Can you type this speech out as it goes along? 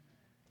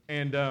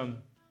And,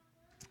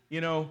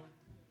 you know,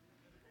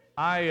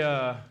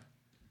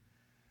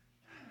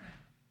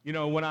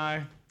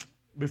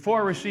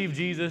 before I received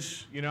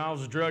Jesus, I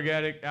was a drug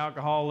addict,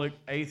 alcoholic,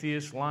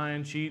 atheist,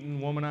 lying, cheating,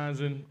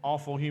 womanizing,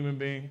 awful human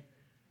being.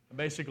 I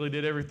basically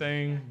did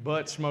everything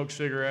but smoke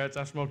cigarettes.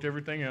 I smoked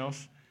everything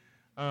else.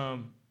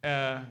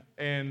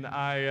 And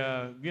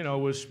I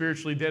was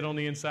spiritually dead on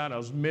the inside. I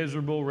was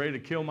miserable, ready to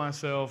kill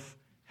myself,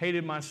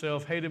 hated my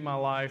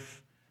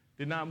life,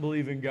 did not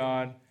believe in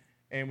God,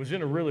 and was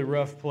in a really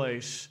rough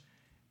place.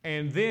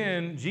 And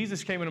then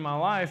Jesus came into my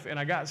life, and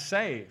I got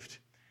saved.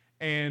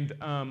 And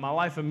my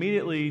life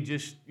immediately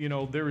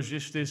there was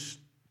just this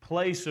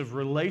place of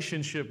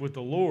relationship with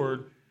the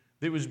Lord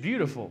that was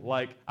beautiful.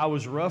 Like, I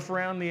was rough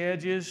around the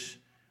edges.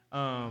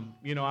 I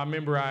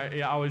remember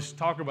I always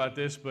talk about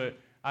this, but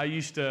I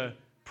used to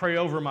pray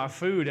over my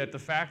food at the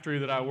factory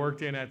that I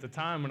worked in at the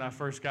time when I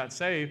first got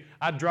saved.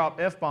 I'd drop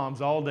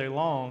F-bombs all day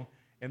long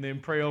and then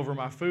pray over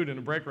my food in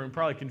the break room,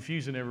 probably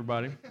confusing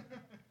everybody.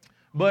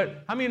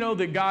 But how many know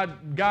that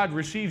God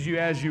receives you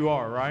as you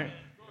are, right?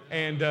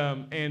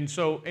 And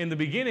so in the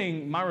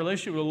beginning, my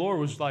relationship with the Lord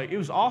was it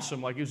was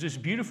awesome. Like, it was this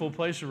beautiful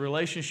place of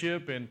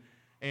relationship,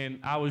 and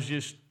I was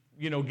just,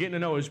 getting to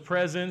know His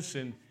presence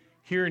and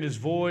hearing His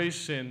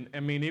voice, and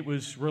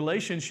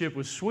relationship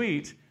was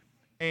sweet.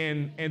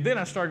 And then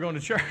I started going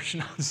to church.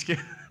 No, I'm just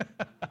kidding.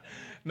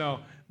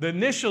 No,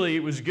 initially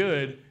it was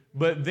good,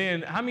 but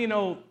then how many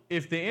know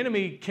if the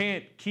enemy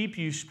can't keep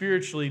you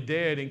spiritually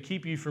dead and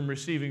keep you from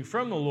receiving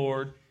from the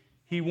Lord,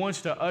 he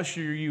wants to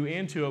usher you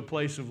into a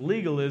place of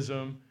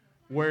legalism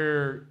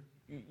where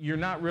you're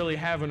not really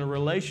having a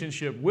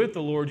relationship with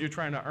the Lord. You're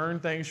trying to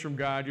earn things from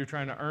God. You're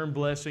trying to earn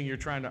blessing. You're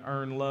trying to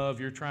earn love.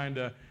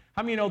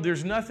 How many know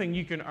there's nothing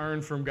you can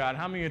earn from God?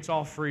 How many it's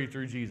all free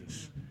through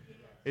Jesus?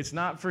 It's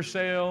not for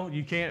sale.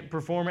 You can't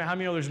perform it. How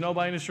many know there's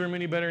nobody in this room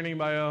any better than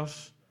anybody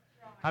else?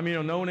 How many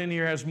know no one in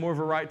here has more of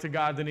a right to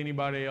God than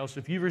anybody else?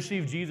 If you've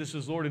received Jesus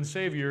as Lord and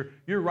Savior,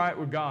 you're right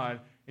with God,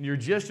 and you're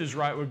just as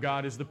right with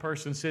God as the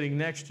person sitting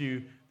next to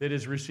you that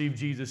has received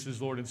Jesus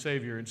as Lord and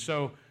Savior. And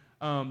so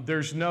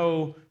there's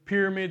no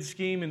pyramid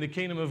scheme in the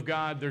kingdom of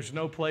God. There's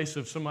no place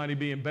of somebody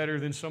being better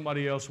than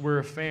somebody else. We're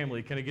a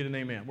family. Can I get an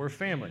amen? We're a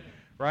family,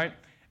 right?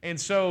 And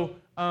so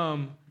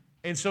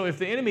if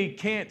the enemy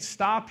can't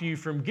stop you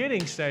from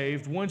getting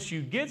saved, once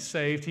you get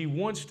saved, he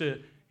wants to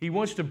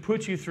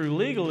put you through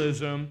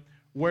legalism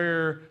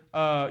where,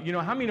 how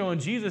many know in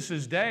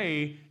Jesus'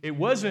 day, it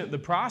wasn't the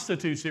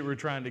prostitutes that were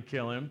trying to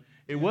kill him.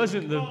 It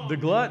wasn't the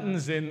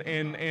gluttons and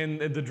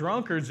the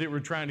drunkards that were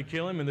trying to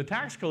kill him and the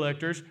tax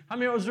collectors. How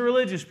many know it was the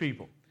religious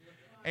people?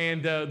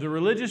 And the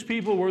religious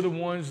people were the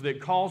ones that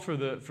called for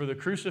the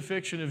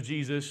crucifixion of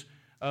Jesus.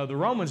 The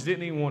Romans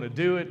didn't even want to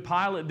do it.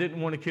 Pilate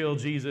didn't want to kill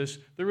Jesus.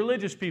 The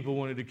religious people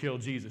wanted to kill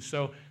Jesus.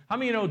 So how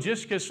many know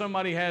just because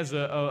somebody has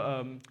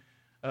a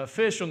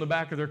fish on the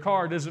back of their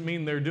car doesn't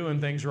mean they're doing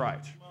things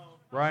right?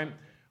 Right?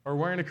 Or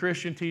wearing a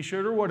Christian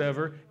t-shirt or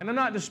whatever. And I'm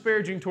not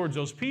disparaging towards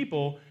those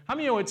people. How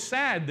many know it's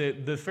sad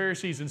that the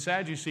Pharisees and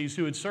Sadducees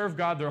who had served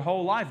God their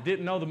whole life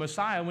didn't know the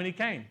Messiah when He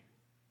came?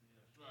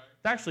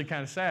 It's actually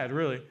kind of sad,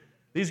 really.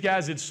 These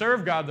guys had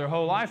served God their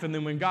whole life, and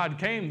then when God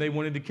came, they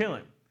wanted to kill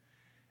Him.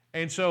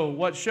 And so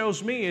what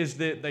shows me is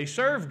that they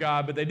served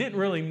God, but they didn't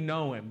really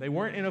know Him. They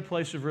weren't in a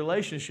place of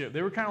relationship.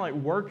 They were kind of like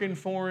working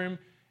for Him,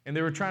 and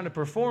they were trying to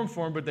perform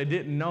for Him, but they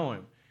didn't know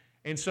Him.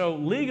 And so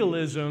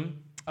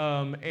legalism,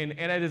 and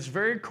at its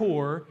very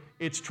core,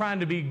 it's trying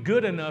to be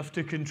good enough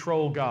to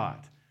control God.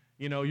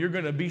 You're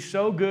going to be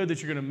so good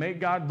that you're going to make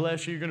God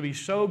bless you. You're going to be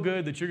so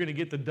good that you're going to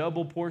get the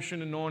double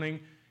portion anointing.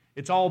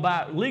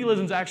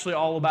 Legalism's actually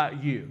all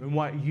about you and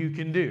what you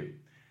can do.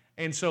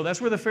 And so that's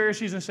where the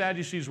Pharisees and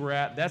Sadducees were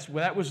at.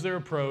 That was their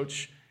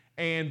approach,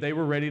 and they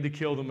were ready to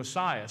kill the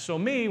Messiah. So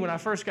me, when I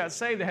first got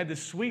saved, I had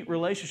this sweet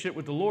relationship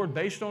with the Lord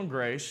based on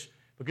grace,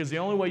 because the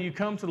only way you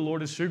come to the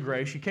Lord is through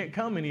grace. You can't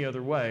come any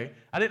other way.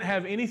 I didn't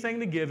have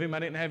anything to give Him. I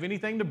didn't have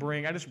anything to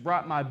bring. I just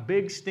brought my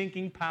big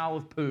stinking pile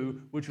of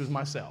poo, which was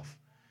myself.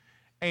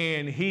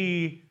 And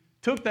He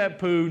took that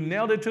poo,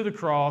 nailed it to the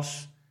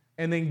cross,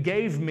 and then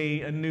gave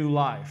me a new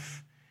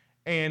life.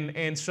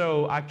 And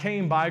so I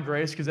came by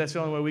grace because that's the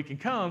only way we can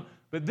come.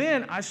 But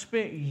then I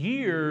spent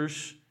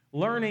years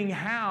learning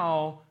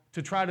how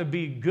to try to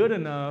be good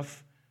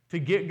enough to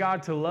get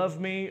God to love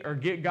me or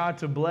get God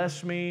to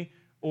bless me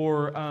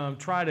or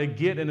try to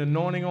get an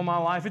anointing on my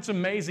life. It's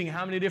amazing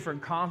how many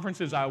different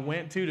conferences I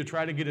went to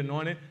try to get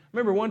anointed. I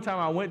remember one time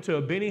I went to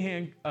a Benny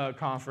Hinn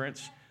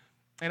conference,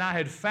 and I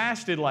had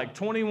fasted like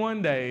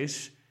 21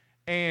 days,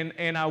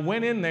 and I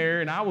went in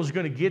there, and I was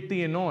going to get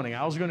the anointing.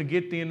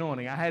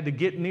 I had to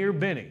get near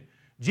Benny.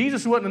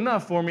 Jesus wasn't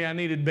enough for me. I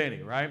needed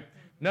Benny, right?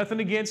 Nothing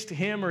against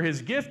him or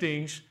his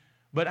giftings,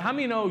 but how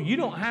many know you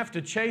don't have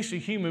to chase a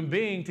human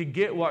being to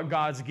get what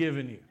God's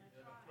given you?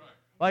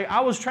 Like,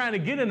 I was trying to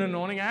get an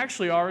anointing I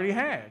actually already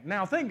had.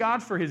 Now, thank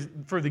God for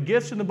the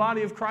gifts in the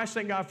body of Christ.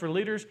 Thank God for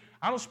leaders.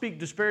 I don't speak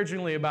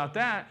disparagingly about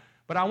that,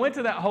 but I went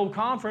to that whole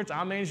conference.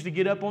 I managed to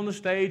get up on the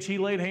stage. He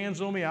laid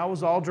hands on me. I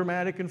was all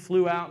dramatic and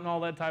flew out and all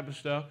that type of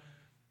stuff.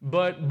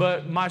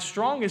 But my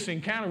strongest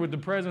encounter with the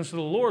presence of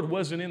the Lord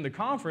wasn't in the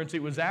conference.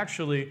 It was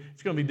actually,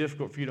 it's going to be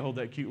difficult for you to hold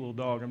that cute little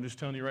dog. I'm just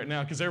telling you right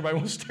now because everybody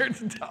wants to stare at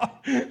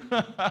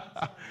the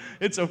dog.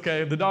 It's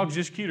okay. The dog's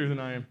just cuter than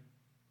I am.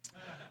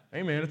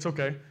 Amen. It's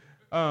okay.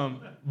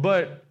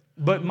 But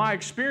my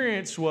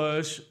experience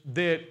was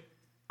that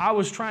I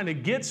was trying to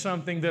get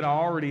something that I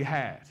already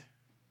had.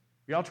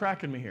 Y'all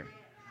tracking me here?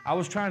 I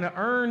was trying to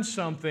earn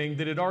something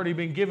that had already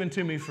been given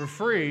to me for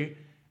free.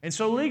 And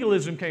so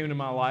legalism came into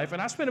my life,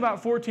 and I spent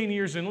about 14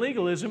 years in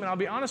legalism, and I'll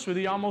be honest with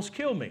you, it almost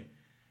killed me.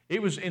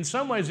 It was, in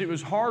some ways, it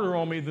was harder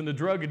on me than the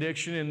drug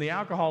addiction and the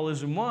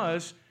alcoholism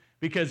was,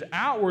 because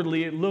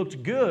outwardly it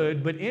looked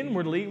good, but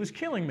inwardly it was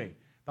killing me.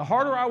 The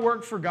harder I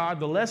worked for God,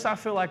 the less I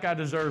feel like I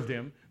deserved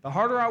Him. The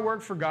harder I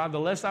worked for God, the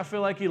less I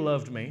feel like He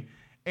loved me.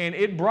 And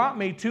it brought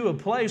me to a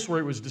place where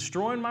it was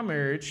destroying my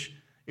marriage,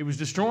 it was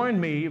destroying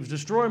me, it was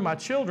destroying my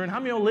children. How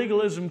many know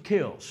legalism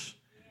kills?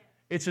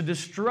 It's a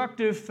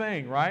destructive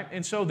thing, right?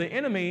 And so the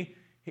enemy,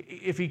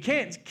 if he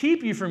can't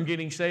keep you from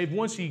getting saved,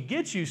 once he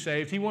gets you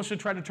saved, he wants to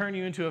try to turn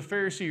you into a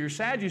Pharisee or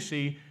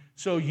Sadducee,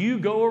 so you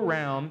go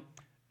around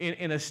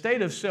in a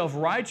state of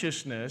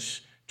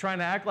self-righteousness, trying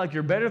to act like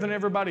you're better than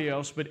everybody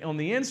else, but on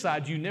the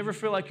inside, you never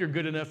feel like you're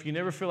good enough, you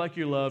never feel like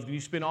you're loved, and you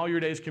spend all your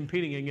days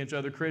competing against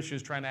other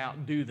Christians trying to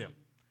outdo them.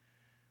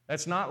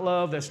 That's not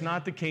love, that's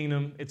not the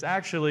kingdom. It's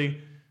actually,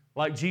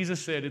 like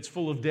Jesus said, it's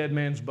full of dead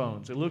man's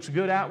bones. It looks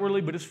good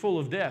outwardly, but it's full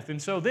of death.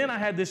 And so then I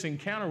had this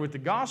encounter with the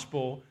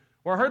gospel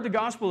where I heard the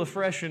gospel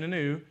afresh and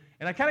anew,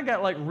 and I kind of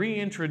got like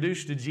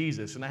reintroduced to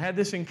Jesus. And I had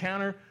this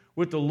encounter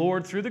with the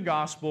Lord through the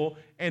gospel,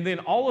 and then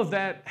all of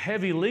that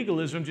heavy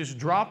legalism just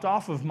dropped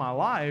off of my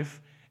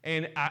life,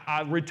 and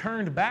I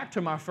returned back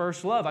to my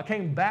first love. I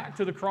came back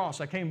to the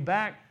cross. I came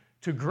back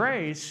to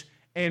grace,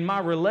 and my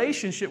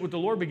relationship with the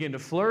Lord began to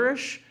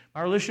flourish.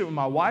 My relationship with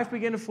my wife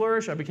began to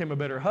flourish. I became a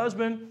better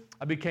husband.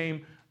 I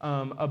became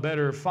a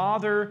better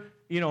father.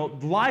 You know,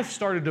 life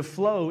started to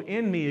flow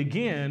in me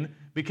again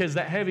because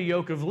that heavy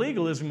yoke of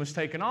legalism was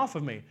taken off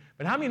of me.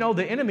 But how many know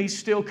the enemy's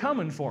still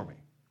coming for me?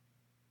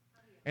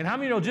 And how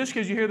many know just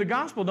because you hear the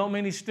gospel don't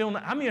mean he's still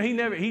not? I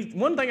mean,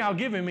 one thing I'll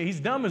give him, he's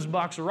dumb as a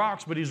box of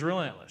rocks, but he's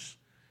relentless.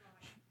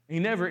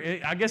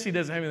 I guess he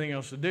doesn't have anything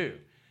else to do.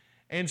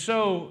 And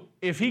so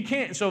if he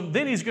can't, so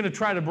then he's going to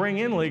try to bring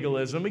in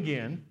legalism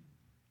again.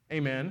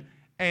 Amen.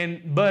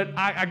 But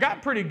I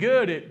got pretty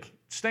good at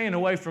staying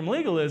away from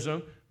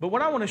legalism. But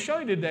what I want to show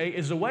you today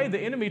is the way the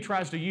enemy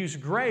tries to use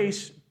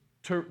grace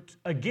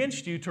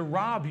against you to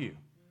rob you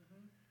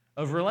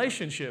of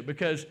relationship.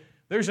 Because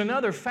there's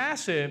another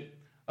facet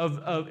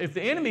of if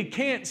the enemy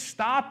can't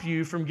stop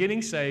you from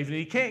getting saved, and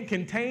he can't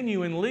contain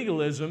you in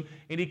legalism,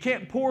 and he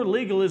can't pour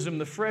legalism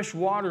the fresh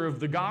water of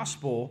the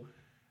gospel,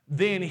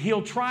 then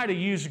he'll try to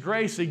use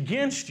grace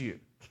against you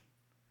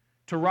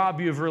to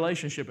rob you of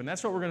relationship. And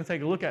that's what we're going to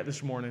take a look at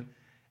this morning.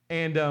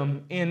 And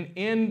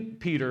in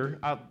Peter,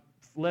 I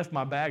left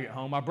my bag at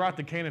home. I brought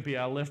the canopy.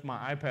 I left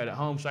my iPad at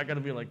home, so I got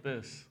to be like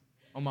this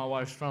on my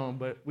wife's phone.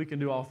 But we can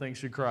do all things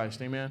through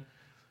Christ. Amen.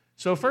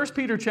 So 1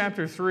 Peter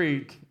chapter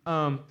 3,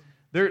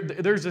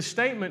 there's a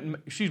statement,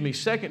 2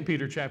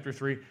 Peter chapter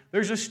 3,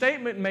 there's a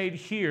statement made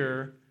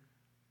here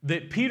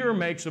that Peter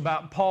makes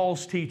about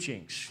Paul's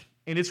teachings.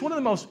 And it's one of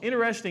the most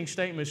interesting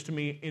statements to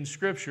me in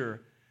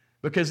Scripture,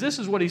 because this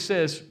is what he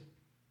says.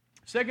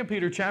 2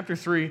 Peter chapter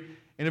 3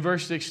 and in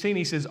verse 16,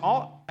 he says,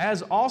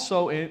 as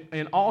also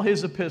in all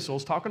his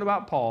epistles, talking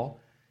about Paul,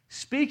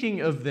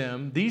 speaking of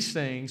them, these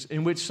things,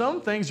 in which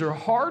some things are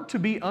hard to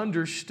be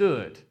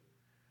understood,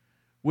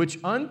 which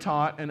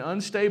untaught and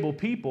unstable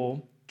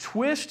people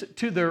twist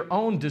to their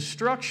own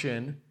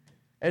destruction,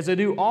 as they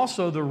do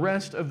also the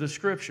rest of the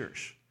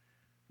Scriptures.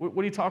 What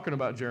are you talking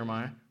about,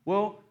 Jeremiah?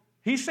 Well,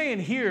 he's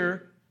saying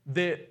here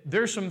that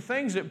there's some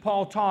things that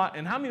Paul taught,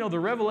 and how many know the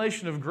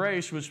revelation of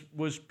grace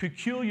was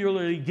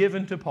peculiarly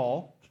given to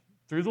Paul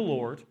through the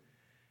Lord.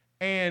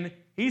 And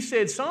he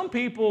said some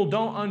people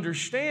don't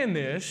understand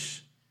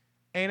this,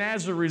 and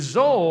as a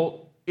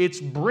result, it's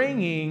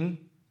bringing,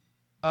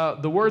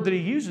 the word that he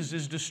uses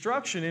is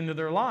destruction into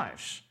their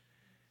lives.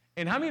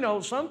 And how many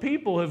know some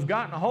people have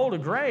gotten a hold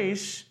of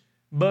grace,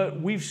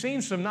 but we've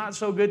seen some not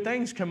so good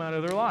things come out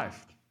of their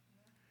life.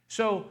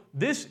 So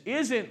this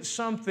isn't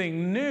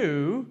something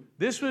new.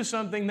 This was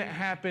something that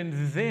happened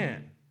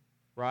then,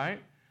 right?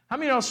 How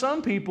many know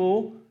some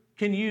people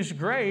can use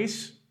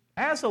grace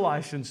as a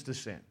license to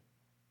sin?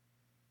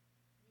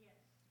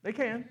 They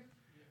can.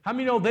 How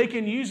many know they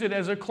can use it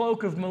as a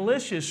cloak of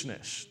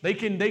maliciousness? They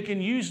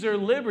can use their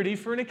liberty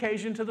for an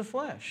occasion to the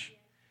flesh.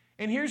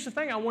 And here's the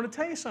thing, I want to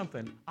tell you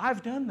something.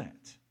 I've done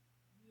that.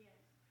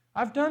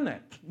 I've done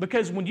that.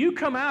 Because when you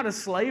come out of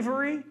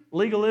slavery,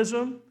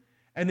 legalism,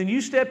 and then you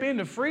step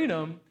into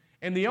freedom,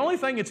 and the only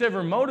thing that's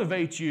ever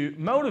motivated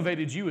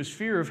you is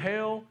fear of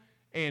hell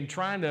and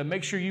trying to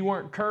make sure you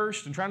weren't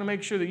cursed and trying to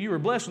make sure that you were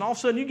blessed, and all of a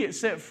sudden you get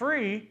set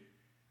free,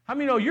 how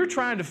many know you're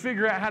trying to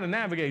figure out how to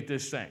navigate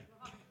this thing?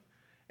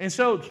 And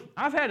so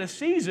I've had a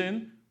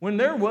season when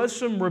there was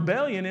some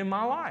rebellion in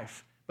my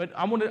life. But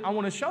I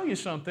want to show you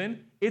something.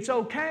 It's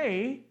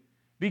okay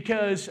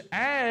Because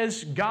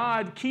as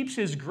God keeps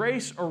His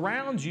grace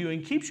around you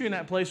and keeps you in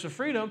that place of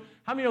freedom,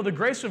 how many know the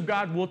grace of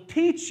God will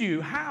teach you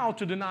how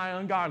to deny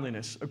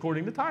ungodliness,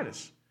 according to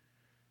Titus?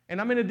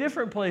 And I'm in a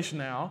different place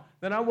now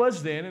than I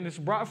was then, and it's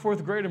brought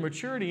forth greater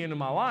maturity into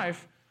my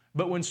life.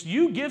 But when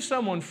you give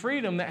someone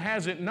freedom that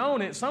hasn't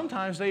known it,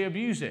 sometimes they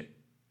abuse it.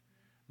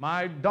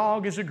 My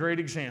dog is a great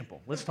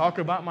example. Let's talk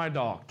about my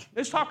dog.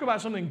 Let's talk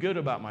about something good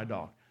about my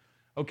dog.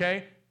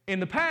 Okay? In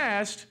the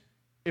past,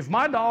 if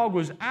my dog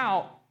was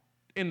out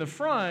in the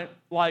front,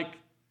 like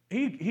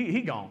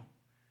he gone.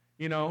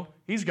 You know,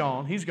 he's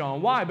gone.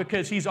 Why?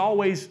 Because he's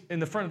always in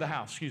the front of the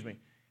house,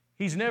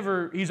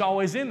 He's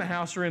always in the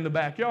house or in the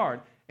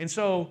backyard. And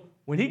so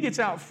when he gets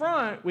out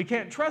front, we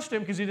can't trust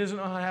him because he doesn't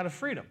know how to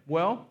freedom.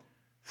 Well,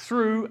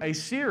 through a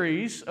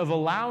series of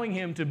allowing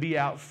him to be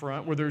out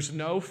front where there's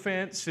no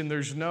fence and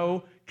there's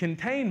no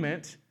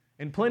containment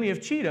and plenty of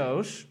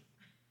Cheetos,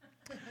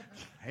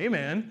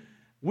 amen,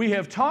 we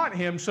have taught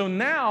him, so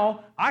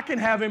now I can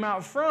have him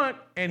out front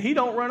and he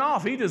don't run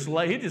off. He just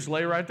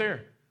lay right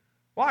there.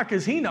 Why?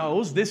 Because he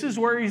knows this is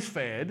where he's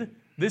fed.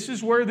 This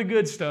is where the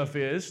good stuff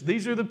is.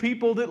 These are the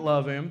people that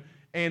love him.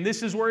 And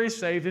this is where he's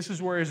safe. This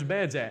is where his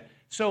bed's at.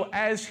 So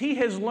as he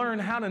has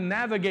learned how to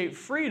navigate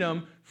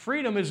freedom,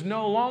 freedom is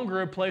no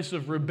longer a place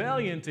of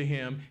rebellion to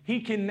him. He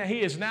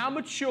is now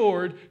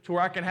matured to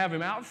where I can have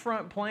him out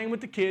front playing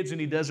with the kids and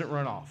he doesn't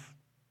run off.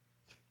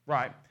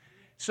 Right.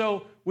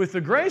 So with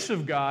the grace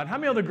of God, how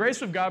many know the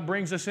grace of God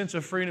brings a sense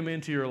of freedom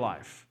into your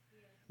life?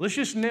 Let's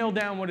just nail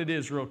down what it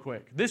is real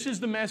quick. This is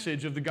the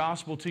message of the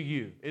gospel to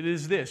you. It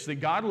is this, that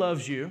God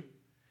loves you.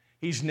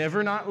 He's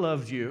never not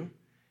loved you.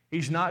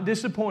 He's not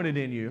disappointed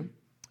in you.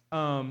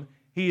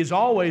 He has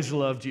always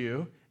loved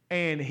you.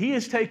 And He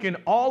has taken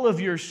all of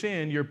your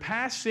sin, your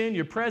past sin,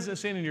 your present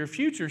sin, and your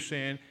future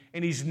sin,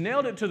 and He's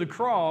nailed it to the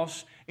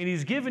cross, and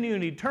He's given you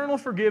an eternal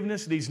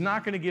forgiveness that He's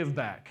not going to give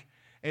back.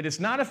 And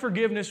it's not a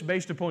forgiveness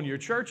based upon your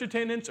church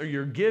attendance or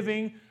your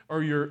giving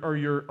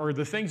or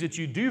the things that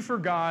you do for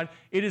God.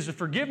 It is a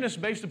forgiveness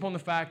based upon the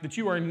fact that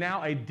you are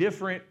now a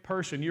different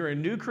person. You're a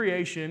new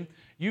creation.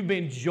 You've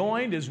been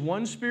joined as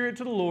one spirit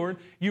to the Lord.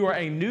 You are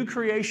a new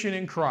creation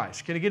in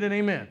Christ. Can I get an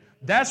amen?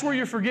 That's where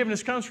your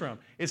forgiveness comes from.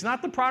 It's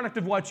not the product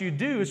of what you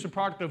do. It's the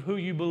product of who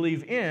you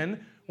believe in.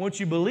 Once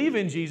you believe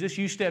in Jesus,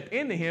 you step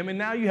into Him, and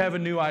now you have a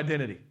new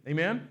identity.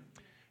 Amen?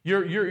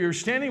 You're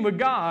standing with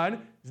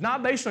God. It's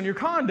not based on your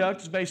conduct.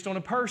 It's based on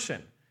a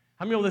person.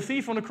 How many know the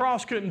thief on the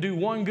cross couldn't do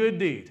one good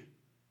deed?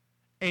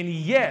 And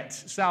yet,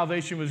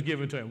 salvation was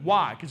given to him.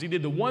 Why? Because he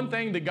did the one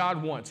thing that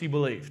God wants. He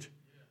believed.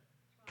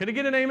 Can I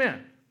get an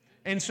amen?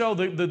 And so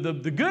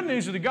the good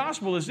news of the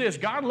gospel is this.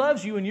 God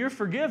loves you and you're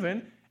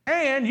forgiven,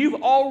 and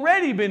you've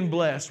already been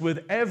blessed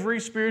with every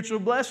spiritual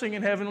blessing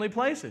in heavenly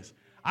places.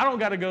 I don't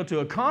got to go to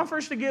a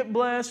conference to get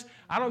blessed.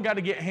 I don't got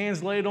to get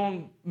hands laid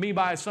on me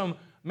by some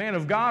man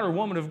of God or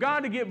woman of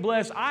God to get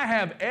blessed. I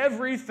have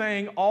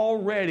everything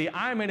already.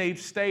 I'm in a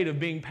state of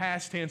being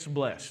past tense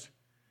blessed.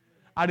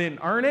 I didn't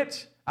earn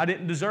it. I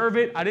didn't deserve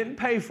it. I didn't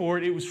pay for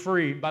it. It was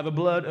free by the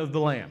blood of the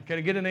Lamb. Can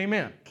I get an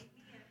amen?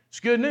 It's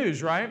good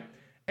news, right?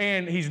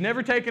 And He's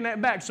never taken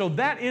that back. So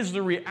that is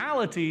the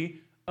reality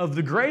of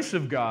the grace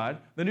of God.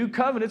 The new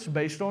covenant's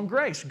based on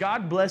grace.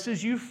 God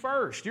blesses you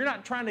first. You're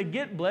not trying to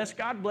get blessed.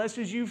 God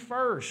blesses you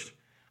first.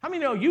 How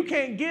many know you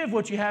can't give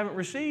what you haven't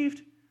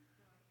received?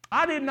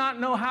 I did not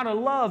know how to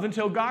love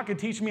until God could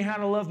teach me how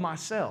to love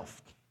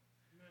myself.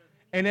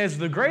 And as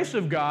the grace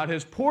of God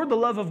has poured the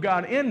love of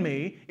God in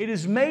me, it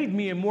has made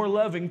me a more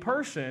loving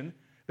person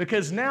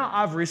because now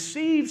I've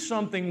received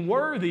something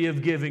worthy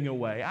of giving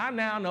away. I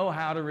now know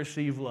how to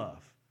receive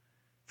love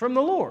from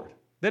the Lord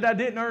that I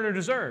didn't earn or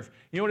deserve.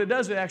 You know what it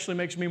does? It actually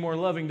makes me more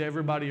loving to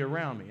everybody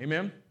around me.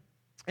 Amen?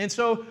 And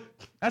so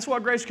that's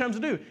what grace comes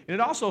to do. And it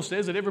also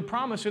says that every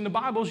promise in the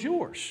Bible is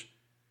yours.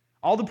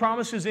 All the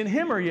promises in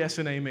Him are yes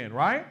and amen,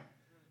 right?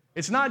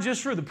 It's not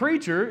just for the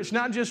preacher. It's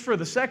not just for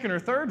the second or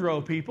third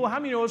row people. How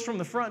many know it's from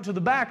the front to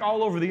the back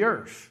all over the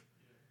earth?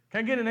 Can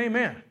I get an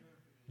amen?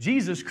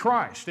 Jesus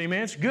Christ,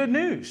 amen? It's good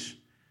news.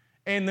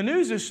 And the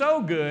news is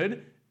so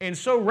good and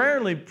so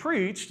rarely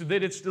preached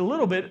that it's a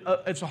little bit,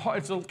 it's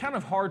kind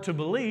of hard to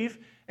believe.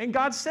 And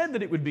God said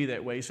that it would be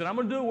that way. He said, I'm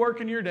going to do a work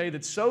in your day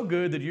that's so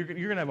good that you're going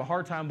to have a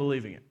hard time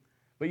believing it.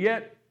 But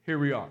yet, here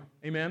we are,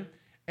 amen?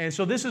 And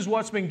so this is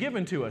what's been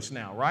given to us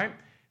now, right?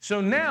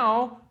 So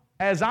now,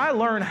 as I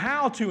learn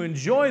how to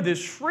enjoy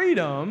this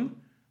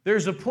freedom,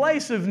 there's a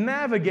place of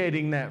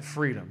navigating that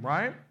freedom,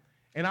 right?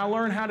 And I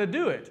learn how to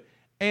do it.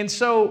 And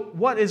so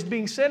what is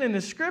being said in the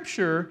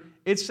Scripture,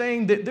 it's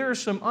saying that there are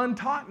some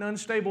untaught and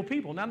unstable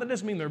people. Now, that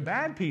doesn't mean they're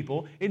bad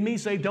people. It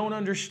means they don't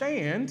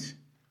understand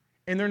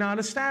and they're not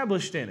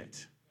established in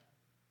it.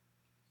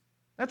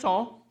 That's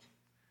all.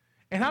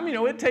 And how many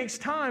know it takes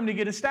time to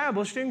get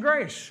established in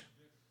grace?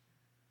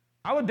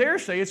 I would dare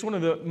say it's one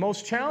of the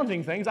most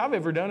challenging things I've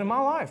ever done in my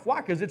life.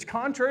 Why? Because it's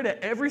contrary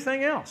to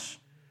everything else.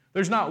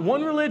 There's not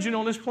one religion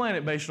on this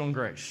planet based on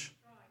grace.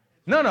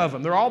 None of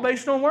them. They're all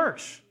based on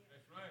works.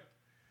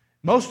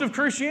 Most of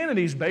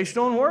Christianity is based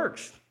on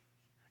works.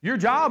 Your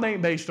job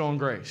ain't based on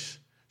grace.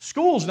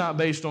 School's not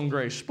based on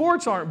grace.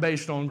 Sports aren't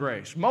based on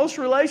grace. Most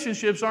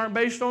relationships aren't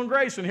based on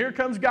grace. And here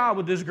comes God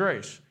with this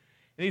grace.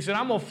 And he said,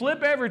 I'm going to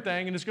flip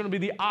everything, and it's going to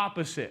be the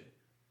opposite.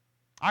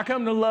 I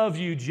come to love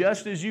you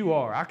just as you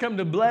are. I come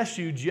to bless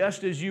you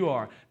just as you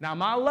are. Now,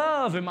 my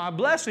love and my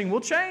blessing will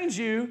change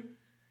you.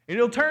 And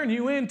it'll turn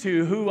you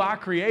into who I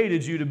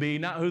created you to be,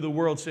 not who the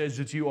world says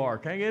that you are.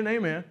 Can I get an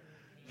amen?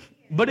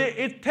 But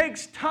it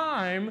takes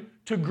time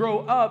to grow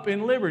up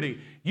in liberty.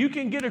 You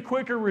can get a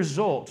quicker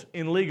result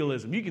in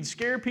legalism. You can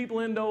scare people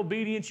into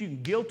obedience. You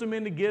can guilt them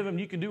into giving.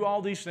 You can do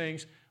all these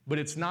things, but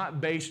it's not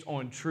based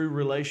on true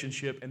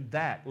relationship. And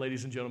that,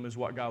 ladies and gentlemen, is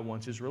what God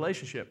wants, is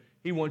relationship.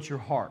 He wants your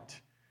heart.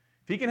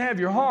 If He can have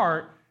your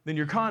heart, then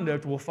your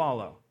conduct will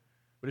follow.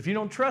 But if you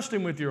don't trust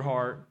Him with your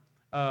heart,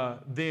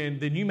 then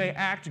you may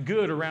act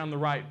good around the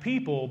right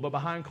people, but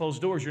behind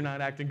closed doors, you're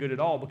not acting good at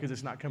all because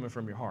it's not coming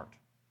from your heart.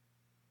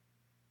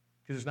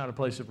 Because it's not a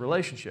place of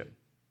relationship.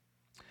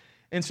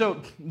 And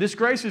so this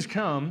grace has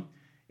come,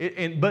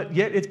 but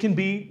yet it can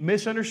be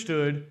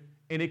misunderstood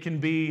and it can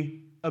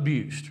be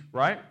abused,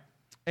 right?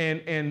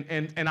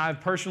 And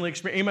I've personally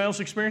experienced, anybody else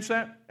experienced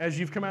that as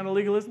you've come out of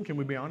legalism? Can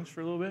we be honest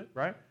for a little bit,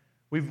 right?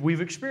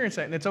 We've experienced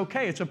that, and it's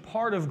okay. It's a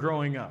part of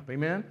growing up,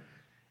 amen?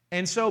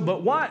 And so,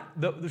 but what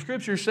the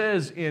Scripture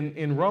says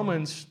in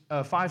Romans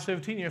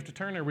 5:17, you have to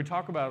turn there, we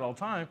talk about it all the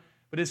time,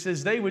 but it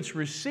says, they which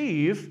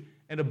receive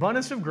an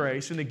abundance of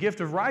grace and the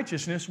gift of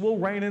righteousness will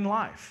reign in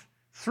life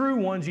through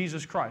one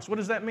Jesus Christ. What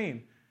does that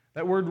mean?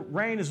 That word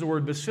reign is the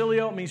word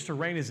basilio. It means to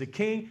reign as a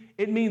king.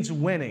 It means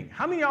winning.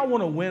 How many of y'all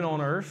want to win on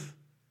earth?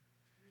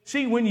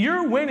 See, when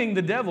you're winning,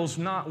 the devil's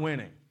not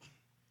winning.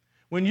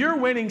 When you're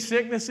winning,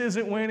 sickness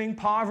isn't winning,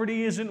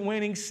 poverty isn't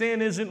winning,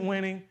 sin isn't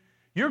winning.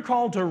 You're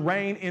called to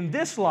reign in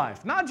this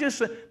life. Not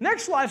just,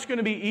 next life's going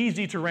to be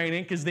easy to reign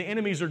in because the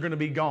enemies are going to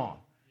be gone.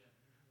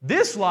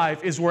 This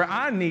life is where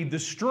I need the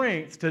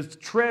strength to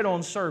tread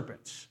on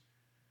serpents.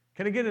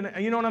 Can I get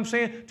you know what I'm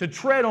saying? To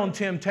tread on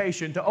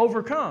temptation, to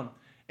overcome.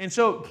 And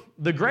so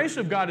the grace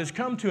of God has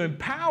come to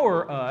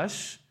empower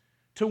us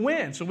to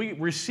win. So we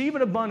receive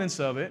an abundance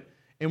of it,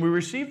 and we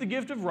receive the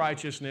gift of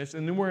righteousness,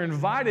 and then we're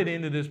invited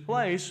into this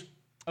place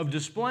of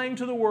displaying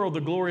to the world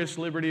the glorious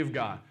liberty of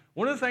God.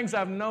 One of the things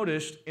I've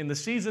noticed in the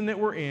season that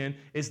we're in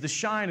is the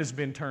shine has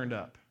been turned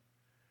up.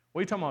 What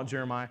are you talking about,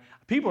 Jeremiah?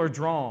 People are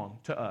drawn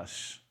to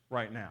us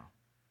right now.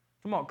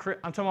 I'm talking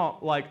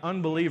about like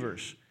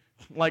unbelievers.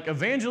 Like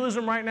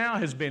evangelism right now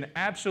has been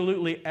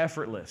absolutely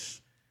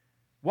effortless.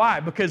 Why?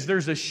 Because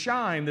there's a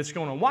shine that's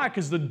going on. Why?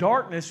 Because the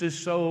darkness is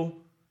so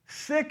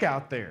thick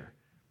out there.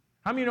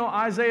 How many know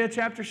Isaiah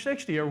chapter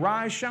 60?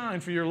 Arise, shine,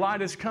 for your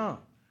light has come.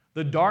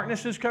 The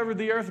darkness has covered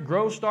the earth.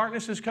 Gross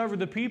darkness has covered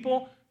the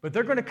people. But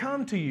they're going to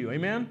come to you.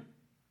 Amen?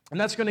 And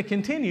that's going to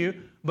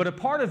continue. But a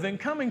part of them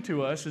coming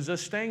to us is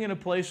us staying in a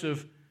place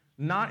of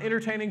not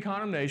entertaining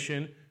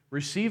condemnation,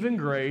 receiving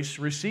grace,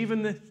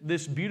 receiving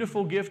this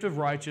beautiful gift of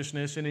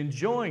righteousness, and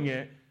enjoying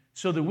it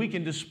so that we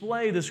can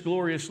display this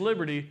glorious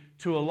liberty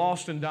to a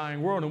lost and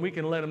dying world, and we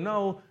can let them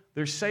know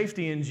there's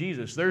safety in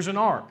Jesus. There's an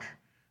ark.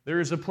 There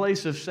is a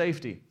place of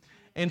safety.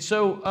 And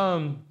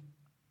so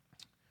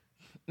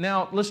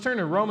now let's turn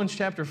to Romans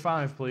chapter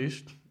 5,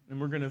 please, and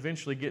we're going to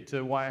eventually get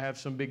to why I have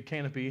some big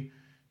canopy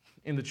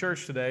in the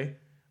church today.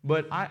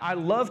 But I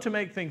love to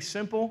make things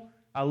simple.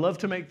 I love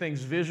to make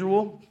things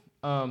visual.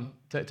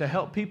 To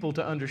help people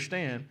to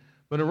understand.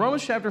 But in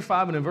Romans chapter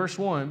 5 and in verse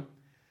 1,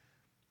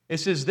 it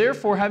says,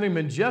 therefore, having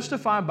been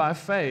justified by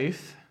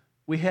faith,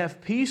 we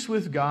have peace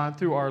with God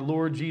through our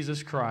Lord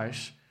Jesus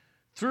Christ,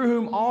 through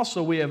whom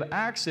also we have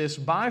access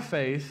by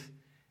faith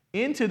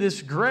into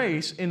this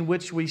grace in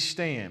which we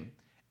stand,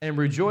 and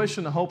rejoice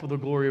in the hope of the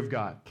glory of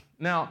God.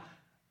 Now,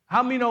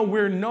 how many know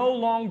we're no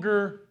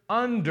longer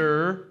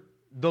under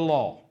the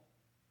law?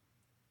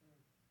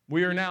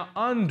 We are now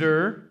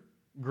under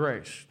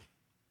grace.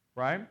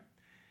 Right?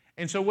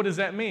 And so what does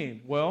that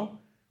mean? Well,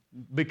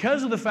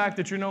 because of the fact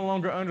that you're no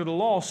longer under the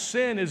law,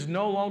 sin is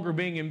no longer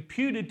being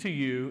imputed to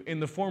you in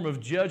the form of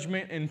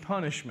judgment and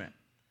punishment,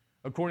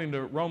 according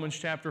to Romans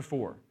chapter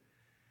 4.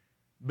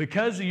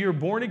 Because you're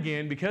born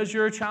again, because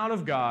you're a child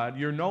of God,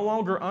 you're no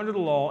longer under the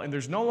law, and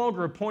there's no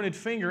longer a pointed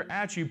finger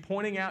at you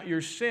pointing out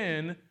your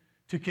sin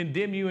to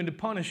condemn you and to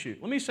punish you.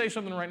 Let me say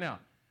something right now.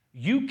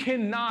 You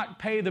cannot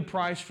pay the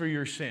price for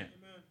your sin.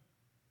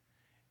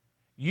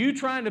 You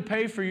trying to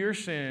pay for your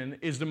sin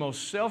is the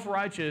most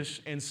self-righteous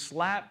and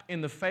slap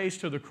in the face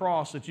to the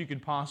cross that you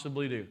could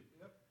possibly do.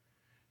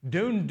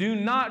 Yep. Do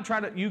not try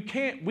to,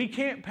 we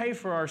can't pay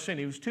for our sin.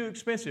 It was too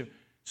expensive.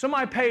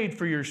 Somebody paid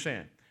for your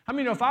sin. How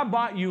many know if I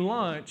bought you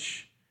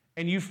lunch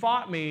and you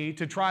fought me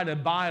to try to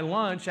buy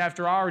lunch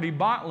after I already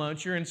bought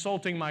lunch, you're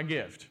insulting my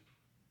gift?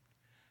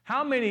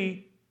 How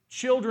many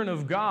children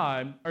of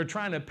God are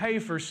trying to pay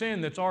for sin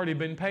that's already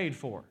been paid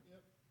for?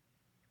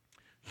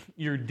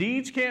 Your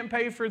deeds can't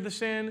pay for the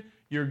sin.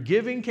 Your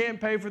giving can't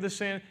pay for the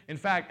sin. In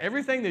fact,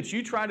 everything that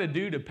you try to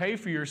do to pay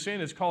for your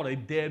sin is called a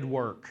dead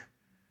work.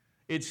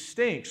 It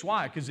stinks.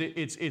 Why? Because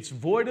it's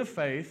void of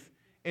faith,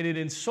 and it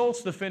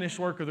insults the finished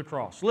work of the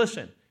cross.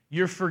 Listen,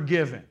 you're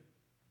forgiven.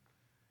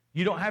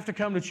 You don't have to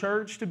come to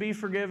church to be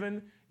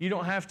forgiven. You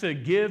don't have to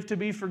give to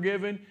be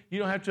forgiven. You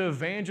don't have to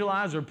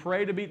evangelize or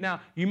pray to be.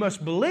 Now, you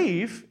must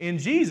believe in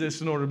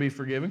Jesus in order to be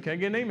forgiven. Can I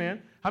get an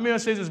amen? How many of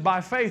us says it's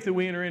by faith that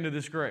we enter into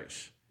this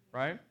grace,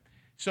 right?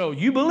 So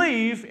you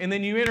believe, and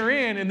then you enter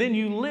in, and then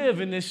you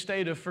live in this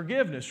state of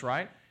forgiveness,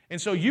 right? And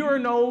so you are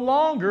no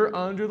longer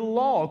under the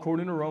law,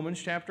 according to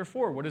Romans chapter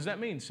 4. What does that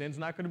mean? Sin's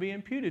not going to be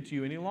imputed to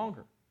you any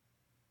longer.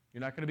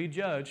 You're not going to be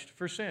judged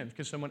for sin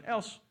because someone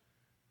else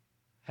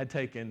had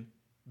taken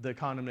the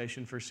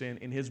condemnation for sin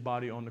in his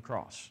body on the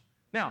cross.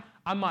 Now,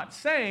 I'm not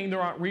saying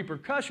there aren't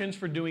repercussions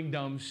for doing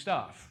dumb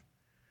stuff.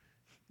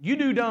 You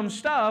do dumb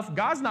stuff,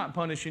 God's not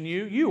punishing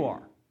you, you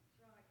are.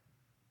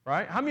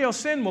 Right? How many of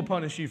sin will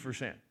punish you for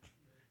sin?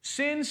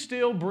 Sin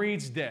still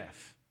breeds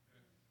death.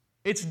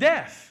 It's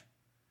death.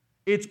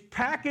 It's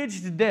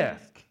packaged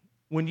death.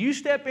 When you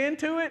step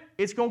into it,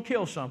 it's going to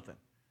kill something.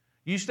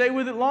 You stay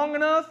with it long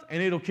enough,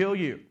 and it'll kill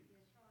you.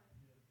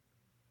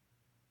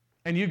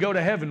 And you go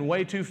to heaven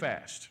way too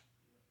fast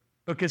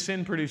because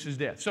sin produces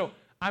death. So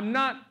I'm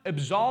not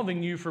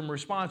absolving you from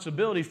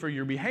responsibility for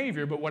your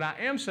behavior, but what I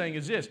am saying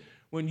is this.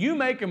 When you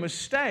make a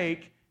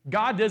mistake,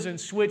 God doesn't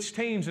switch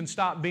teams and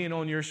stop being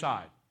on your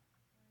side.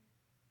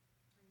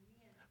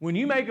 When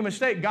you make a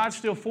mistake, God's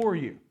still for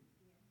you.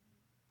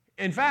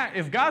 In fact,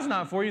 if God's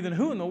not for you, then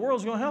who in the world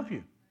is going to help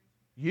you?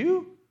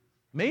 You?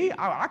 Me?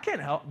 I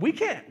can't help. We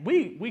can't.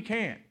 We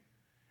can't.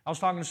 I was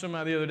talking to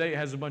somebody the other day that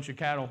has a bunch of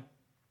cattle,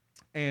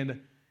 and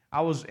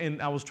I was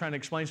trying to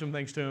explain some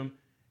things to him,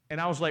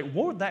 and I was like,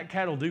 what would that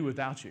cattle do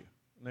without you?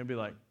 And they'd be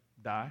like,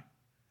 die.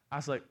 I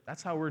was like,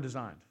 that's how we're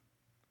designed.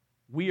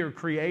 We are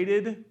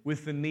created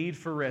with the need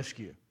for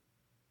rescue.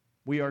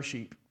 We are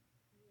sheep.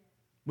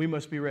 We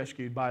must be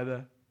rescued by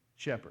the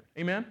shepherd.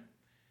 Amen?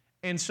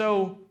 And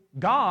so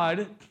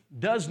God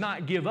does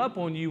not give up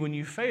on you when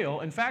you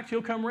fail. In fact,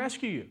 He'll come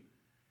rescue you.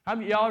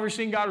 Have y'all ever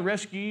seen God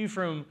rescue you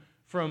from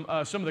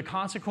some of the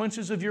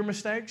consequences of your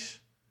mistakes?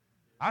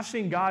 I've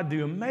seen God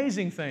do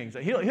amazing things.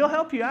 He'll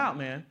help you out,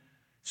 man.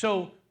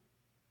 So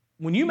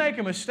when you make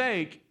a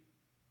mistake,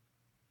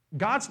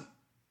 God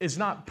is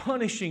not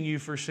punishing you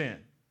for sin.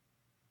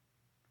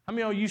 I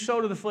mean, you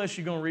sow to the flesh,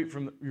 you're going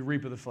to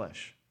reap of the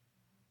flesh,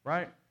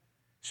 right?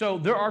 So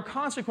there are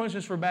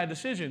consequences for bad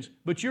decisions,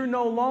 but you're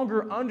no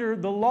longer under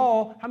the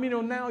law. How many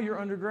know now you're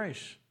under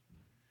grace?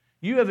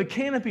 You have a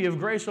canopy of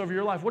grace over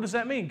your life. What does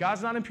that mean?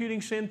 God's not imputing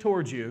sin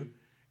towards you.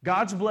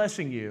 God's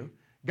blessing you.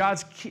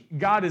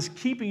 God is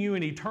keeping you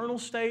in an eternal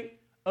state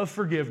of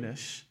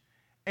forgiveness.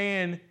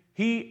 And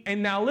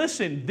now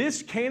listen,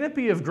 this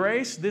canopy of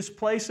grace, this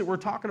place that we're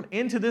talking about,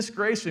 into this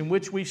grace in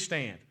which we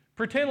stand.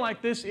 Pretend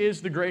like this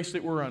is the grace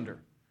that we're under.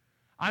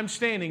 I'm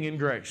standing in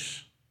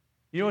grace.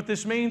 You know what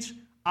this means?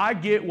 I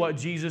get what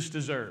Jesus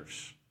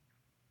deserves.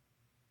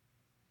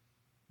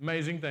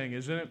 Amazing thing,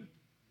 isn't it?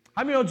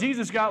 How many know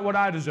Jesus got what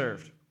I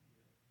deserved?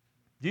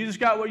 Jesus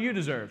got what you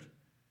deserved.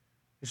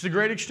 It's the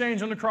great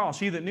exchange on the cross.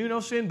 He that knew no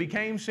sin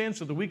became sin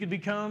so that we could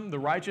become the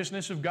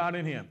righteousness of God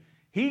in Him.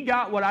 He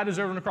got what I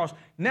deserved on the cross.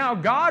 Now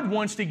God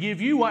wants to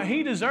give you what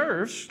He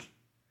deserves.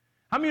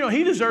 How many know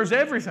He deserves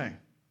everything?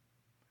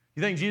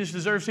 You think Jesus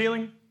deserves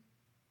healing?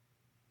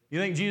 You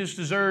think Jesus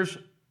deserves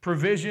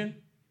provision,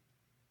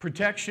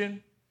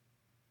 protection,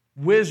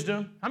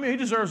 wisdom? I mean, He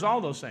deserves all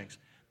those things.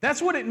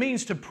 That's what it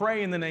means to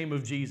pray in the name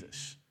of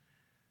Jesus.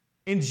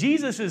 In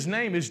Jesus'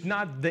 name is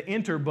not the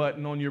enter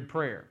button on your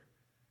prayer.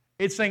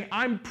 It's saying,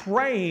 I'm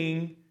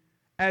praying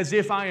as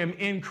if I am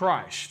in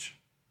Christ.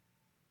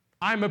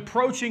 I'm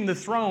approaching the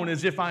throne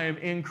as if I am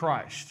in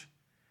Christ.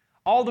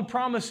 All the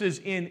promises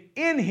in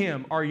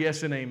Him are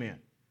yes and amen.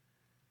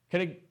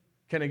 Can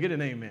I get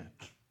an amen?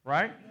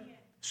 Right?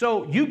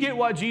 So you get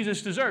what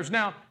Jesus deserves.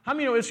 Now, how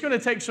many know it's going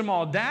to take some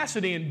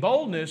audacity and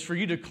boldness for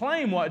you to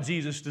claim what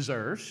Jesus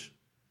deserves?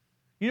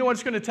 You know what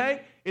it's going to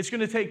take? It's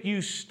going to take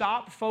you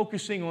stop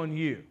focusing on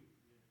you.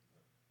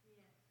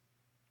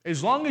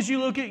 As long as you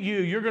look at you,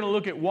 you're going to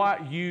look at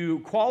what you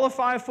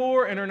qualify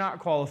for and are not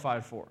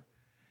qualified for.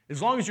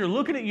 As long as you're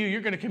looking at you,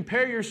 you're going to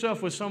compare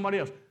yourself with somebody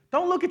else.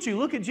 Don't look at you,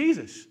 look at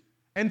Jesus.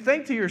 And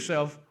think to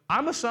yourself,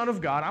 I'm a son of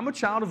God, I'm a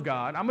child of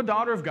God, I'm a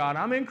daughter of God,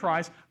 I'm in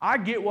Christ, I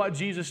get what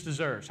Jesus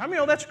deserves. How many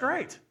know that's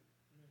great?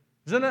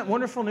 Isn't that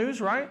wonderful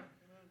news, right?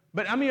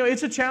 But I mean,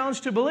 it's a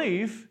challenge to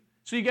believe,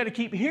 so you got to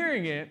keep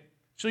hearing it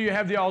so you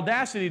have the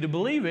audacity to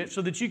believe it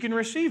so that you can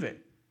receive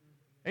it.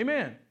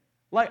 Amen.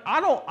 Like,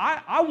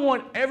 I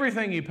want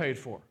everything He paid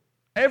for.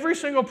 Every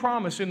single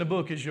promise in the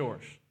book is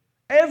yours.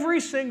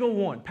 Every single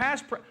one.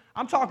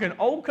 I'm talking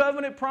old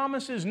covenant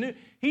promises, new.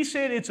 He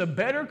said it's a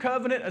better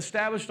covenant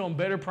established on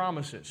better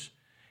promises.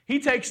 He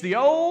takes the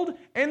old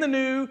and the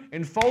new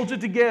and folds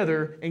it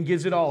together and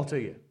gives it all to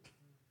you.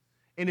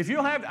 And if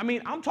you'll have,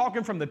 I'm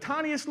talking from the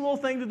tiniest little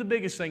thing to the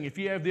biggest thing, if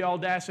you have the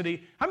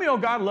audacity. How many know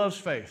God loves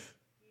faith?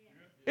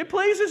 It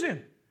pleases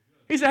Him.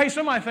 He said, hey,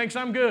 somebody thinks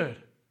I'm good.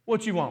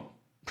 What you want?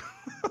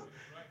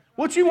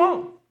 What you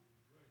want?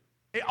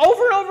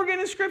 Over and over again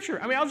in Scripture.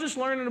 I was just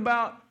learning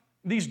about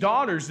these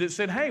daughters that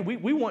said, hey,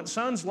 we want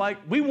sons like,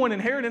 we want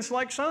inheritance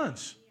like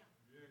sons.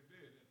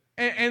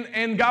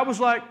 And God was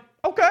like,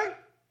 okay,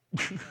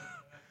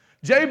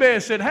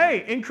 Jabez said,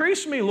 hey,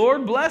 increase me,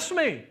 Lord, bless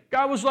me.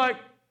 God was like,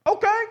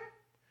 okay.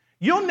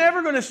 You're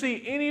never going to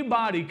see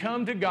anybody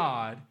come to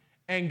God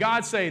and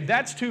God say,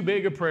 that's too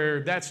big a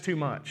prayer, that's too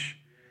much.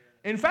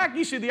 In fact,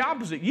 you see the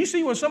opposite. You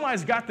see when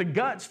somebody's got the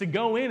guts to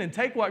go in and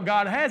take what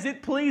God has,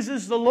 it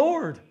pleases the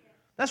Lord.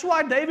 That's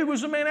why David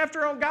was a man after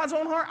God's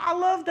own heart. I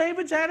love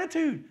David's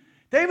attitude.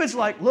 David's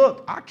like,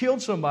 look, I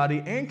killed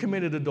somebody and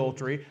committed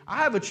adultery. I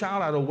have a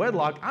child out of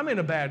wedlock. I'm in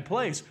a bad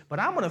place, but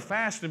I'm going to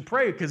fast and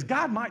pray because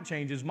God might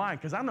change his mind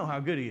because I know how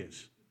good he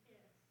is.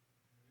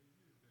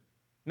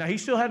 Now, he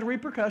still had the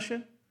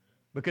repercussion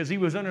because he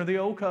was under the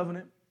old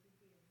covenant,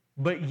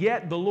 but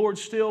yet the Lord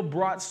still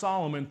brought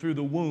Solomon through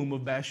the womb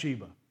of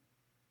Bathsheba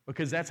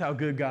because that's how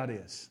good God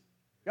is.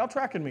 Y'all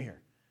tracking me here?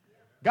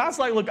 God's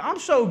like, look, I'm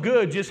so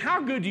good, just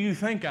how good do you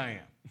think I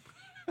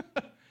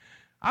am?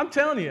 I'm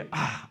telling you,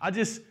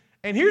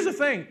 and here's the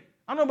thing,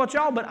 I don't know about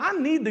y'all, but I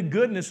need the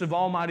goodness of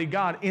Almighty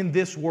God in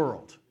this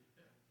world.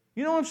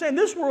 You know what I'm saying?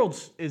 This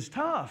world is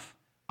tough.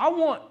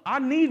 I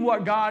need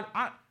what God,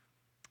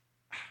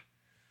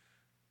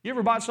 you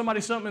ever bought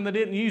somebody something and they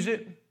didn't use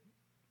it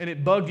and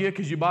it bugged you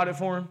because you bought it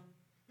for them?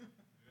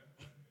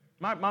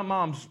 My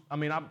mom's,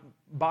 I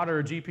bought her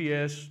a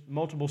GPS,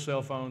 multiple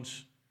cell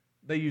phones.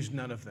 They use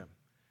none of them.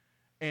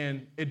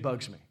 And it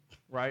bugs me,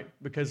 right?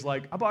 Because, I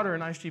bought her a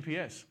nice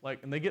GPS,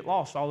 and they get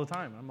lost all the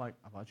time. I'm like,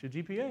 I bought you a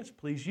GPS.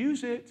 Please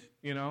use it,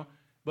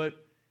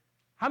 But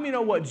how many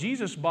know what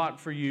Jesus bought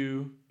for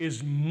you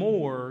is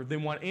more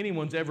than what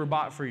anyone's ever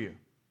bought for you?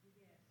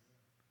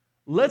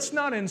 Let's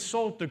not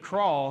insult the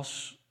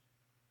cross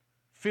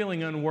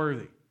feeling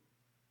unworthy.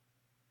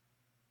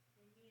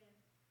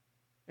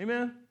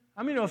 Amen?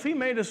 If he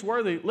made us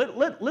worthy,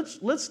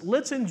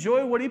 let's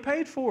enjoy what he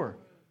paid for.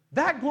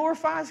 That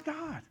glorifies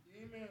God.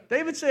 Amen.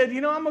 David said,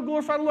 I'm going to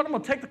glorify the Lord. I'm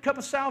going to take the cup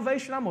of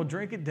salvation. I'm going to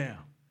drink it down.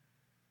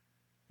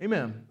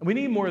 Amen. We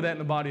need more of that in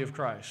the body of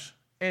Christ.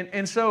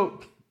 And so,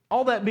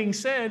 all that being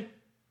said,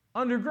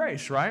 under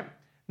grace, right?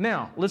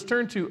 Now, let's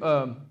turn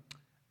to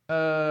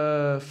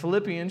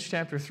Philippians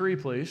chapter 3,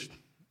 please.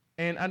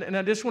 And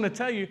I just want to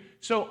tell you,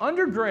 so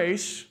under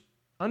grace,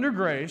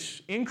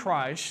 in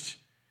Christ,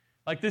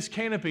 like this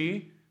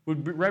canopy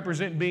would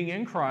represent being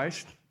in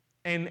Christ.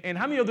 And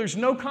how many know there's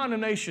no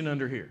condemnation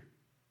under here?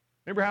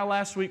 Remember how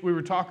last week we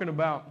were talking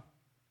about,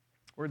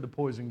 where'd the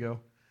poison go?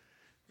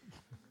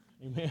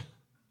 Amen.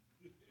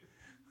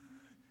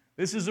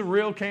 This is a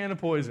real can of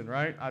poison,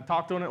 right? I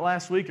talked on it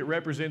last week. It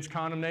represents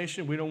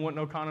condemnation. We don't want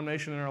no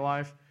condemnation in our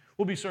life.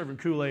 We'll be serving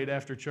Kool-Aid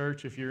after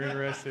church if you're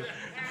interested.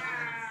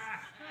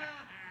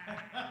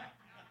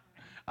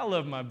 I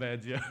love my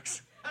bad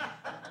jokes.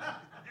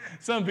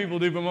 Some people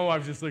do, but my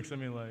wife just looks at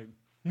me like...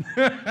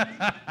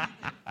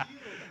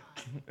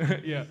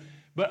 Yeah.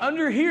 But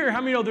under here,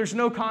 how many know there's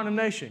no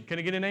condemnation? Can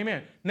I get an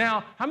amen?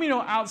 Now, how many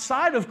know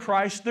outside of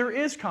Christ there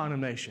is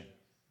condemnation?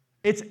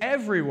 It's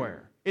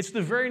everywhere. It's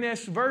the very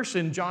next verse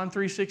in John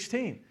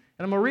 3:16. And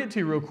I'm going to read it to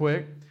you real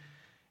quick.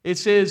 It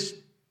says,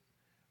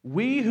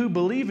 we who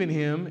believe in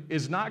him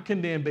is not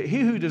condemned, but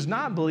he who does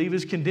not believe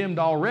is condemned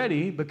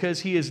already because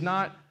he has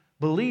not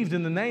believed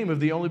in the name of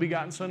the only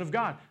begotten Son of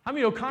God. How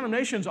many know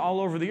condemnation's all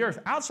over the earth?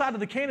 Outside of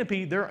the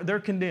canopy, they're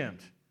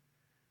condemned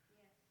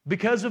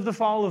because of the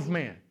fall of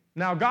man.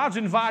 Now, God's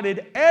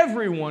invited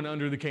everyone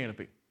under the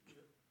canopy,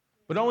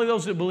 but only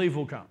those that believe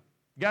will come.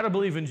 You got to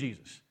believe in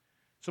Jesus.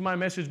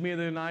 Somebody messaged me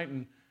the other night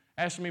and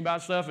asked me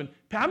about stuff, and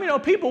how many know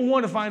people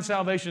want to find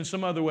salvation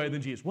some other way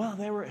than Jesus? Well,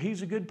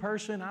 he's a good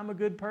person, I'm a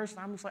good person.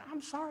 I'm just like,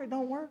 I'm sorry, it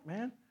don't work,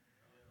 man.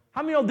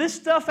 How many know this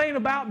stuff ain't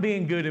about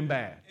being good and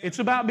bad? It's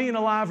about being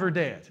alive or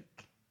dead.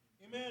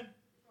 Amen.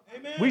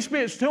 Amen. We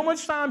spent so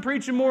much time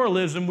preaching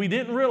moralism, we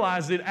didn't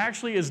realize it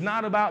actually is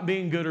not about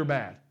being good or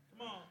bad.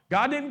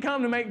 God didn't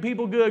come to make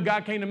people good.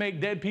 God came to make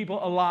dead people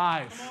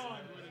alive.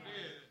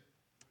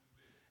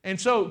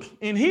 And so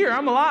in here,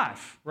 I'm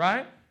alive,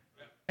 right?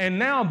 And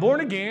now I'm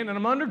born again and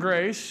I'm under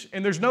grace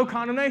and there's no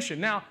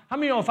condemnation. Now, how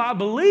many know if I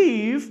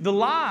believe the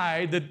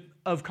lie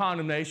of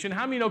condemnation,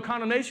 how many know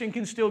condemnation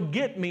can still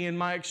get me in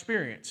my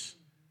experience?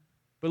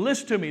 But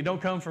listen to me, it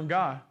don't come from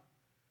God.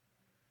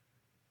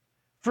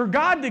 For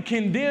God to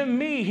condemn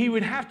me, he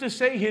would have to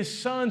say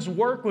his son's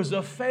work was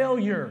a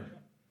failure.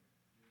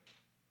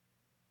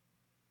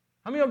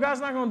 How many of God's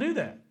not going to do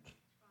that?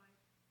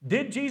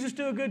 Did Jesus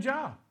do a good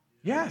job?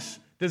 Yes.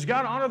 Does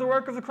God honor the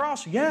work of the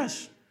cross?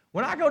 Yes.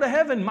 When I go to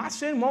heaven, my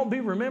sin won't be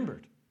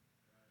remembered.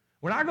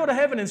 When I go to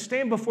heaven and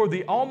stand before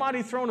the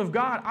almighty throne of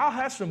God, I'll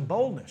have some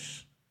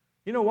boldness.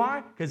 You know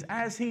why? Because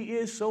as he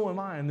is, so am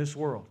I in this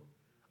world.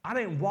 I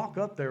didn't walk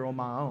up there on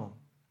my own.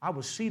 I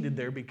was seated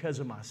there because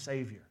of my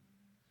Savior.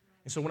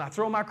 And so when I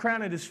throw my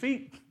crown at his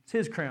feet, it's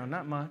his crown,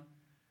 not mine.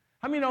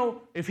 How many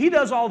know if he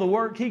does all the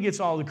work, he gets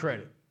all the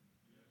credit?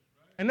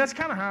 And that's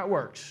kind of how it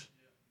works.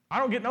 I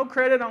don't get no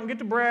credit. I don't get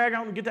to brag.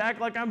 I don't get to act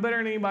like I'm better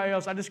than anybody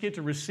else. I just get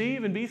to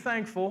receive and be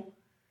thankful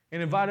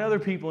and invite other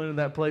people into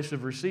that place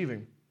of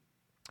receiving.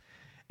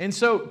 And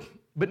so,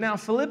 but now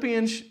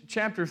Philippians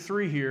chapter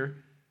 3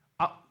 here.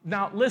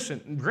 Now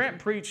listen, Grant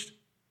preached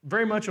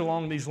very much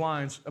along these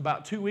lines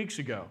about 2 weeks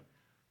ago.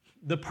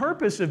 the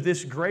purpose of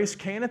this grace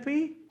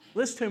canopy,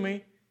 listen to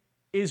me,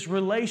 is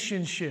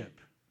relationship.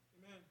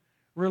 Amen.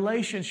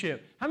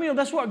 Relationship. How many know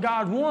that's what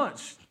God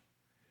wants?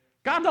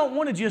 God don't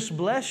want to just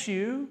bless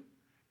you.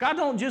 God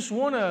don't just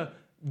want to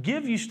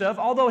give you stuff,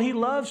 although He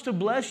loves to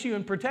bless you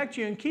and protect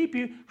you and keep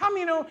you. How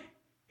many know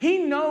He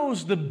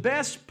knows the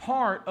best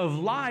part of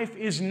life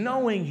is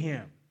knowing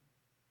Him?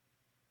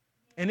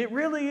 And it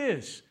really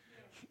is.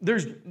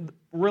 There's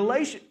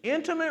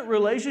intimate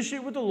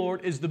relationship with the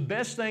Lord is the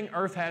best thing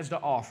earth has to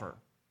offer.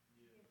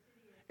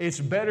 It's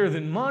better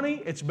than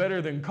money, it's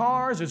better than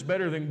cars, it's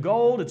better than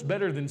gold, it's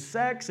better than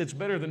sex, it's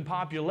better than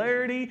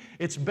popularity,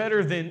 it's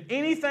better than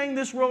anything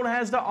this world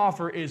has to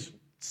offer is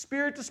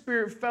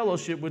spirit-to-spirit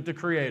fellowship with the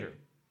Creator.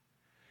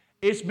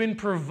 It's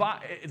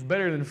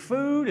better than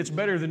food, it's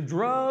better than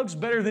drugs,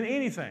 better than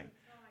anything.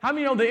 How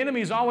many know the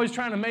enemy is always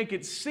trying to make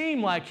it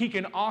seem like he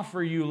can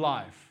offer you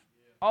life?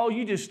 Oh,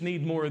 you just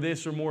need more of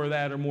this or more of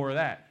that or more of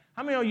that.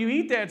 How many know you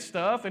eat that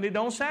stuff and it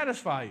don't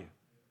satisfy you?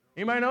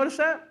 Anybody notice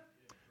that?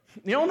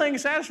 The only thing that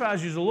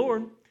satisfies you is the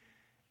Lord.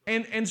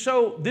 And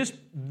so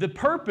the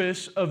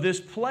purpose of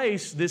this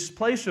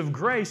place of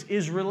grace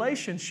is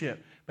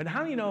relationship. But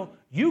how do you know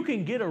you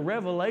can get a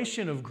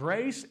revelation of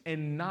grace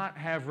and not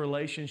have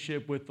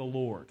relationship with the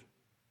Lord?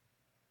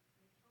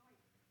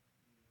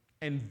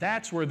 And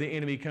that's where the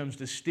enemy comes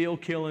to steal,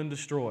 kill, and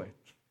destroy.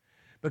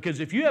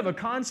 Because if you have a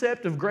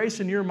concept of grace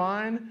in your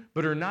mind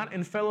but are not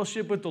in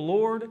fellowship with the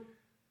Lord,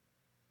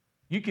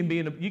 you can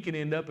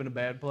end up in a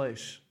bad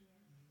place.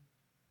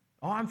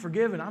 Oh, I'm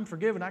forgiven,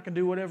 I can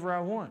do whatever I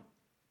want.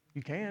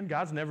 You can.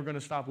 God's never going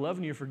to stop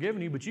loving you or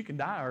forgiving you, but you can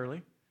die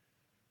early.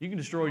 You can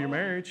destroy your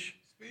marriage.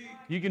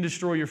 You can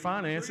destroy your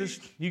finances.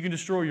 You can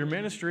destroy your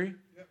ministry.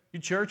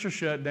 Your church will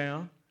shut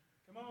down.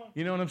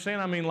 You know what I'm saying?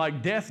 I mean,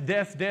 like death.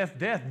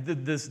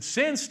 The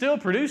sin still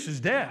produces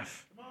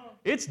death.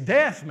 It's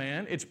death,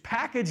 man. It's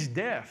packaged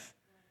death.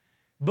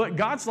 But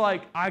God's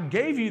like, I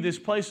gave you this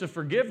place of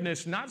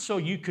forgiveness not so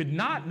you could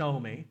not know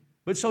me,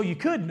 but so you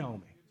could know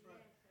me.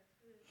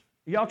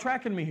 Y'all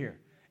tracking me here?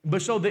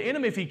 But so the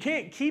enemy, if he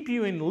can't keep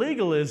you in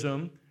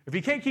legalism, if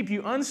he can't keep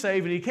you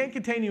unsaved and he can't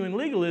contain you in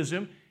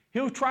legalism,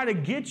 he'll try to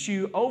get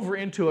you over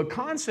into a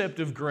concept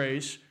of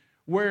grace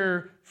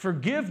where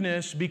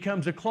forgiveness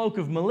becomes a cloak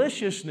of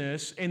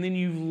maliciousness and then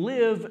you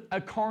live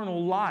a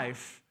carnal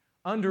life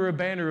under a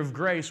banner of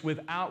grace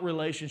without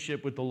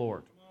relationship with the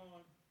Lord.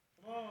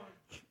 Come on.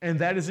 And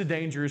that is a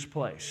dangerous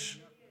place.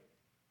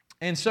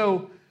 And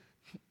so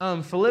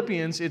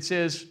Philippians, it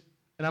says,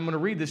 and I'm going to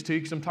read this to you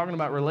because I'm talking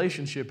about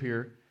relationship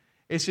here.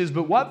 It says,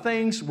 but what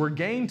things were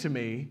gained to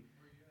me...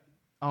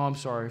 Oh, I'm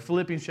sorry.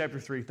 Philippians chapter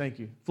 3. Thank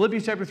you.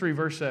 Philippians chapter 3,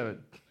 verse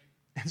 7.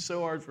 It's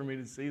so hard for me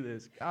to see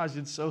this. Gosh,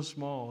 it's so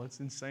small. It's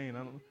insane.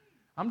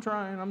 I'm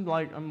trying. I'm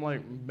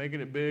like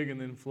making it big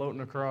and then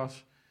floating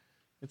across.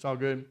 It's all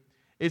good.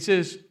 It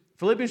says,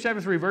 Philippians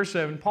chapter 3, verse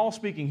 7, Paul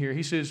speaking here,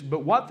 he says,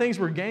 but what things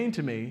were gained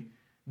to me,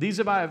 these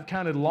have I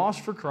counted loss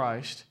for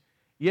Christ.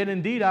 Yet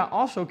indeed I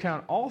also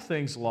count all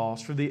things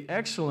lost for the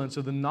excellence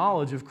of the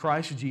knowledge of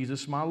Christ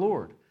Jesus my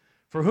Lord,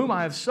 for whom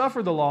I have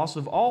suffered the loss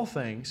of all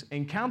things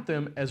and count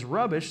them as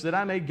rubbish that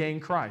I may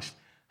gain Christ.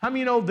 How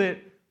many know that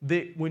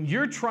when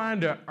you're trying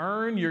to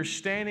earn your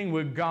standing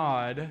with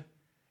God,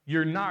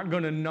 you're not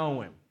going to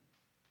know Him?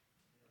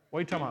 What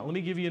are you talking about? Let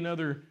me give you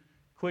another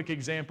quick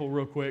example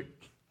real quick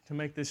to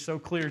make this so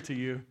clear to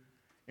you.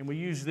 And we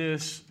use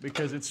this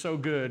because it's so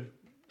good.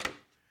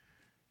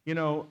 You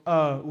know,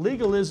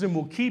 legalism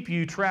will keep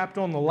you trapped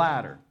on the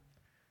ladder.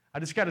 I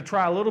just got to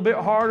try a little bit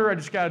harder. I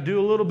just got to do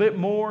a little bit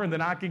more, and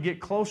then I can get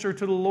closer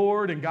to the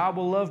Lord, and God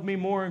will love me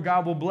more, and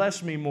God will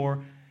bless me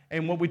more.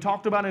 And what we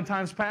talked about in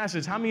times past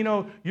is how many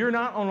know you're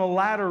not on a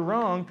ladder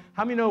rung?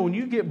 How many know when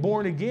you get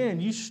born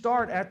again, you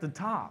start at the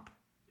top?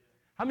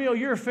 How many know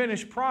you're a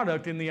finished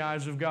product in the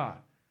eyes of God?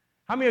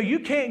 How many know you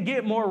can't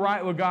get more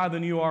right with God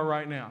than you are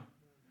right now?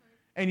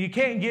 And you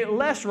can't get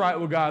less right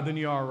with God than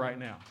you are right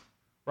now.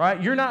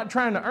 Right? You're not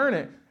trying to earn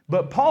it.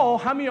 But Paul,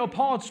 how many know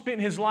Paul had spent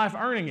his life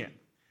earning it?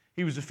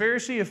 He was a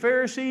Pharisee of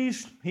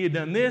Pharisees. He had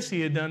done this, he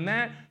had done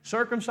that.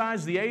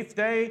 Circumcised the 8th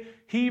day,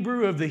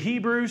 Hebrew of the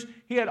Hebrews.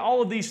 He had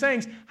all of these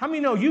things. How many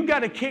know you've got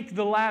to kick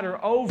the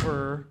ladder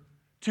over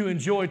to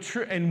enjoy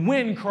and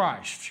win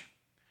Christ?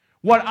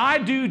 What I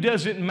do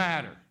doesn't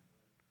matter.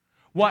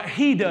 What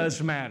He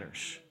does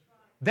matters.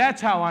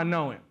 That's how I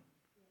know Him.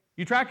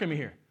 You tracking me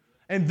here?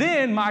 And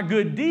then my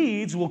good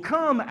deeds will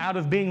come out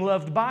of being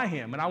loved by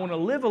Him. And I want to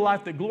live a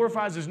life that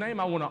glorifies His name.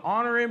 I want to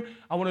honor Him.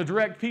 I want to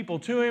direct people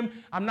to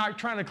Him. I'm not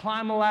trying to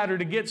climb a ladder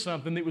to get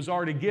something that was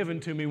already given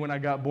to me when I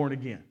got born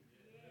again.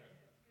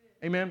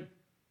 Amen?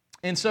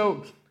 And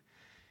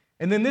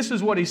then this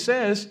is what he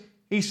says.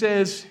 He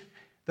says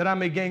that I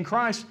may gain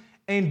Christ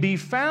and be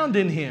found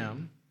in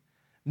Him,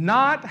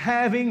 not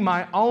having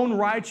my own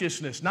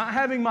righteousness, not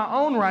having my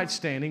own right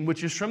standing,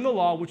 which is from the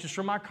law, which is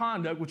from my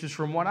conduct, which is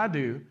from what I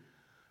do,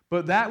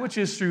 but that which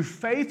is through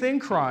faith in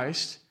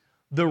Christ,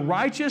 the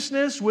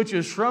righteousness which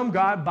is from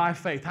God by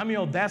faith. How many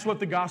know that's what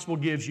the gospel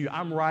gives you?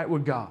 I'm right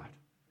with God.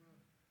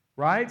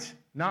 Right?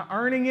 Not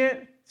earning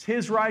it. It's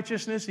His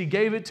righteousness. He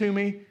gave it to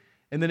me.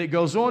 And then it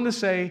goes on to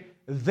say,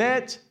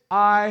 that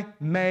I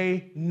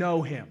may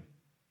know him.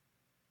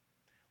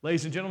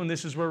 Ladies and gentlemen,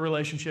 this is where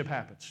relationship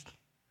happens.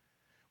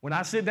 When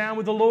I sit down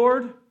with the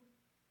Lord,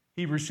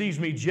 He receives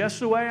me just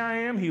the way I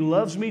am. He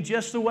loves me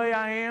just the way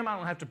I am. I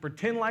don't have to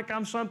pretend like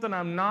I'm something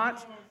I'm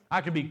not.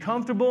 I can be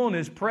comfortable in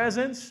His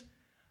presence.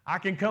 I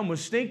can come with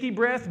stinky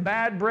breath,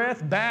 bad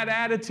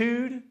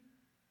attitude,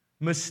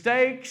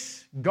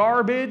 mistakes,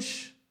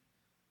 garbage,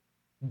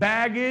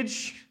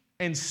 baggage,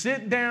 and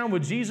sit down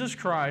with Jesus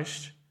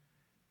Christ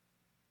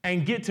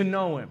and get to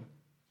know Him.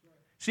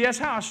 See, that's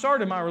how I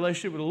started my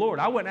relationship with the Lord.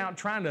 I wasn't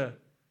trying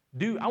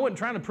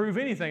to prove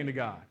anything to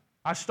God.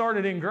 I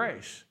started in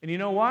grace. And you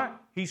know what?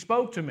 He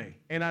spoke to me,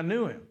 and I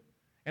knew Him,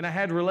 and I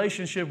had a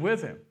relationship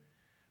with Him.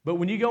 But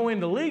when you go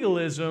into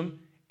legalism,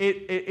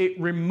 it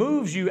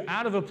removes you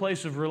out of a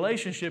place of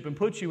relationship and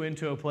puts you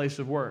into a place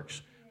of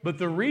works. But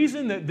the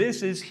reason that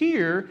this is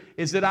here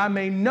is that I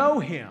may know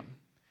Him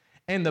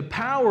and the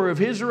power of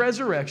His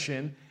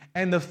resurrection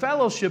and the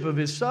fellowship of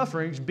His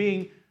sufferings,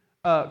 being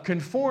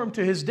conformed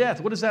to His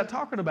death. What is that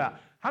talking about?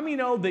 How many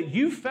know that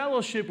you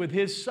fellowship with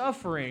His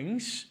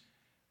sufferings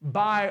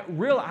by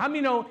real? How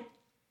many know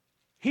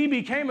He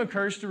became a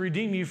curse to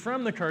redeem you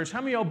from the curse?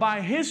 How many know by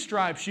His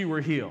stripes you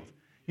were healed?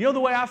 You know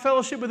the way I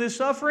fellowship with His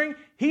suffering?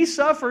 He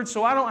suffered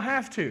so I don't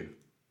have to.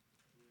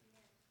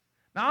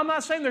 Now, I'm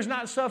not saying there's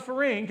not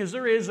suffering, because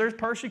there's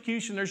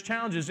persecution, there's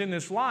challenges in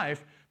this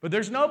life, but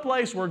there's no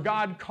place where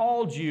God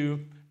called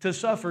you to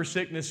suffer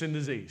sickness and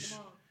disease.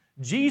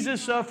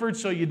 Jesus suffered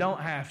so you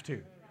don't have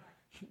to.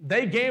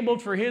 They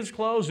gambled for His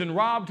clothes and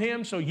robbed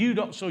Him so you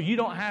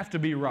don't have to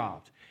be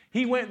robbed.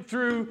 He went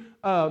through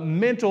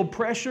mental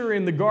pressure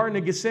in the Garden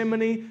of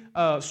Gethsemane,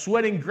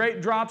 sweating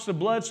great drops of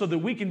blood so that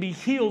we can be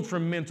healed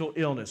from mental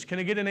illness. Can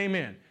I get an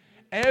amen?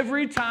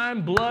 Every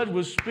time blood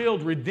was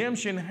spilled,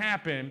 redemption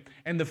happened,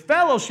 and the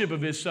fellowship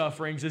of His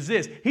sufferings is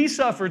this. He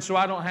suffered so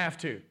I don't have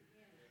to.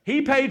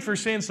 He paid for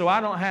sin so I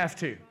don't have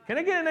to. Can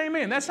I get an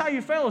amen? That's how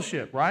you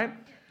fellowship, right?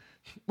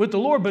 With the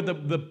Lord. But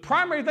the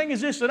primary thing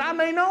is this, that I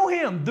may know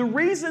Him. The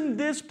reason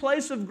this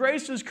place of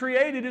grace is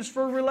created is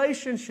for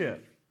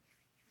relationship.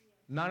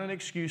 Not an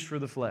excuse for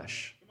the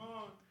flesh. Come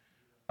on.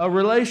 A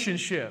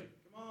relationship.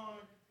 Come on.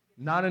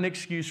 Not an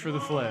excuse for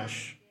the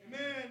flesh.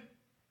 Amen.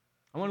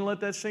 I want to let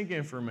that sink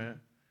in for a minute.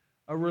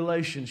 A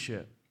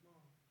relationship.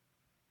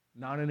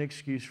 Not an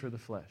excuse for the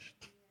flesh.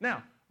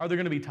 Now, are there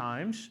going to be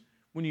times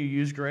when you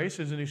use grace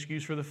as an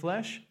excuse for the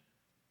flesh?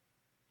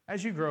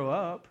 As you grow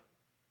up.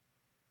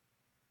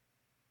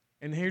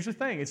 And here's the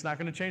thing. It's not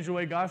going to change the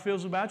way God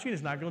feels about you.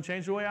 It's not going to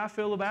change the way I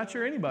feel about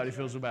you or anybody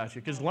feels about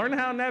you. Because learning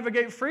how to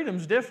navigate freedom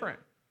is different.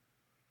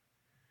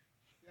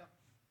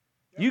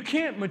 You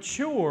can't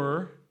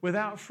mature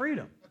without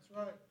freedom. That's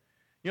right.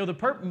 You know,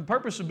 the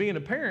purpose of being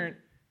a parent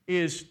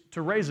is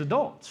to raise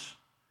adults.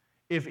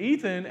 If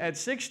Ethan at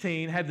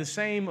 16 had the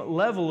same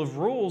level of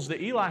rules that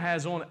Eli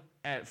has on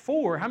at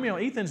 4, how many know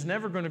Ethan's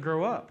never going to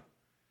grow up?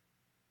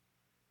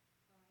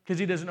 Because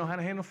he doesn't know how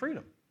to handle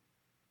freedom.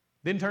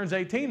 Then turns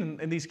 18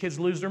 and these kids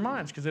lose their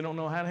minds because they don't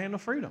know how to handle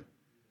freedom.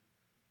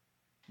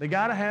 They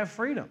got to have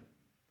freedom.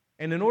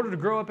 And in order to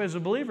grow up as a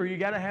believer, you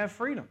got to have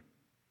freedom.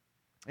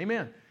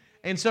 Amen.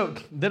 And so,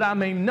 that I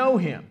may know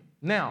Him.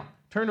 Now,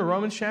 turn to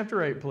Romans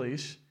chapter 8,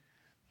 please.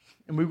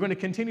 And we're going to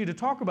continue to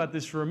talk about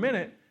this for a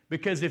minute,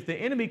 because if the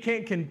enemy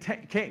can't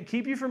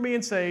keep you from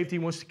being saved, he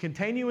wants to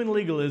contain you in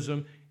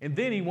legalism, and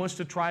then he wants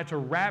to try to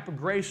wrap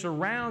grace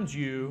around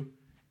you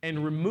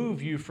and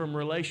remove you from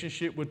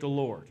relationship with the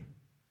Lord.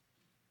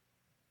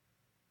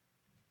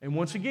 And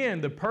once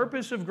again, the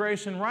purpose of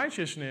grace and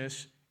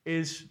righteousness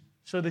is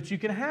so that you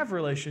can have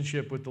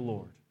relationship with the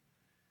Lord.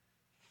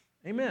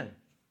 Amen.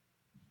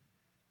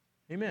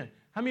 Amen.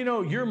 How many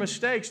know your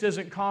mistakes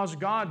doesn't cause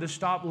God to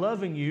stop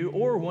loving you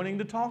or wanting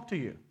to talk to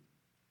you?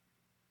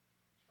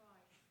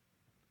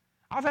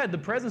 I've had the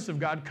presence of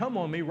God come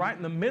on me right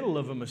in the middle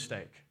of a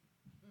mistake.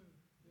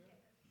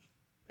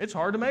 It's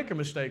hard to make a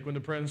mistake when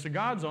the presence of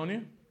God's on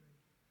you.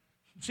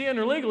 See,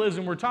 under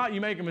legalism, we're taught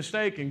you make a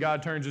mistake and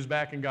God turns His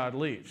back and God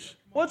leaves.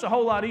 Well, it's a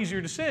whole lot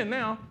easier to sin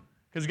now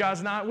because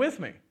God's not with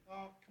me.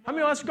 How many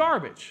know that's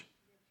garbage?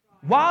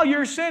 While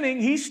you're sinning,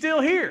 He's still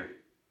here.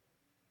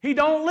 He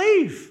don't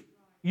leave.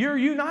 You're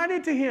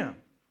united to Him.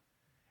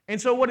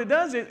 And so what it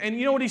does is, and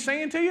you know what He's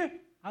saying to you?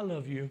 I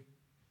love you.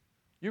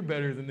 You're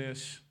better than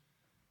this.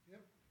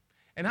 Yep.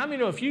 And how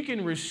many know if you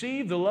can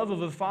receive the love of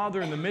the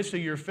Father in the midst of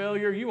your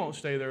failure, you won't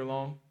stay there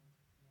long.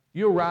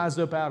 You'll rise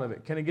up out of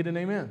it. Can I get an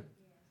amen?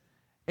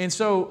 And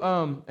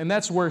so, and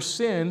that's where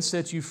sin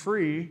sets you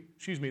free.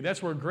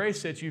 That's where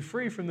grace sets you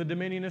free from the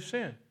dominion of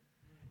sin.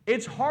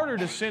 It's harder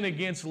to sin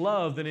against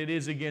love than it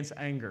is against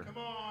anger. Come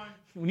on.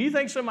 When you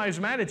think somebody's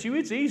mad at you,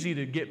 it's easy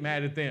to get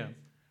mad at them.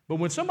 But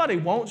when somebody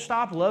won't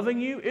stop loving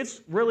you, it's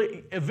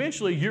really,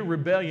 eventually your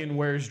rebellion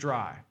wears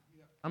dry.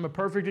 I'm a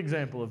perfect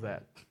example of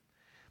that.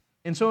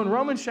 And so in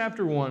Romans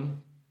chapter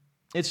 1,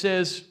 it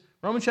says,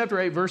 Romans chapter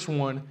 8, verse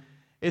 1,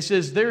 it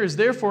says, there is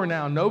therefore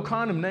now no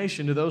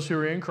condemnation to those who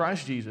are in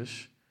Christ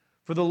Jesus.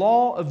 For the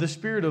law of the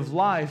Spirit of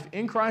life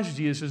in Christ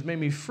Jesus has made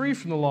me free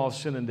from the law of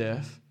sin and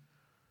death.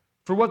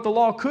 For what the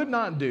law could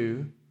not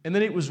do, and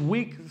that it was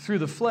weak through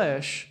the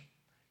flesh,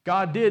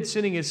 God did,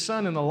 sending His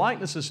Son in the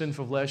likeness of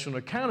sinful flesh. On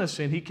account of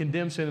sin, He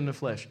condemned sin in the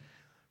flesh.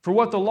 For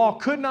what the law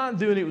could not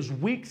do, and it was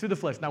weak through the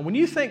flesh. Now, when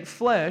you think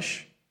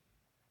flesh,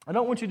 I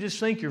don't want you to just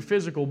think your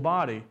physical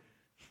body.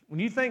 When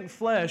you think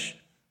flesh,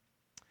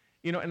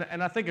 you know,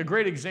 and I think a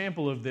great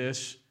example of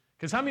this,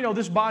 because how many know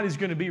this body's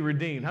going to be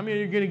redeemed? How many of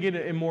you are going to get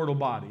an immortal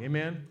body?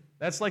 Amen?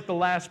 That's like the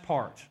last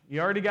part. You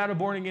already got a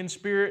born-again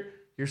spirit,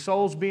 your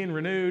soul's being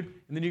renewed,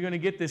 and then you're going to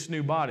get this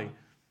new body.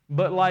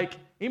 But like,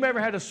 anybody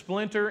ever had a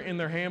splinter in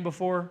their hand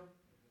before?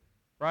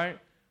 Right?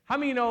 How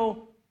many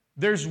know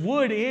there's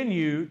wood in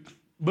you,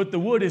 but the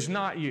wood is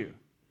not you?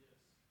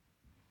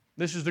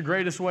 This is the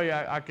greatest way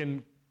I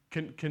can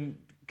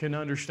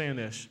understand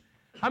this.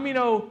 How many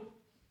know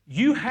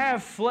you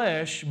have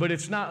flesh, but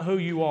it's not who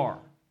you are?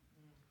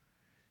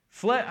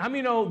 How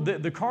many know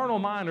the carnal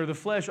mind or the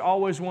flesh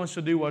always wants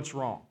to do what's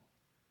wrong?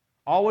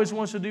 Always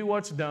wants to do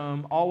what's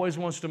dumb, always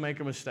wants to make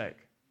a mistake.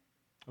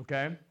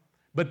 Okay?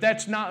 But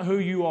that's not who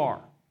you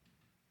are.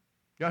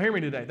 Y'all hear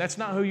me today? That's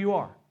not who you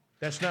are.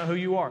 That's not who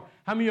you are.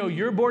 How many know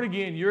you're born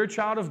again, you're a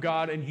child of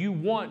God, and you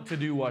want to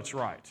do what's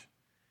right?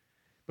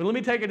 But let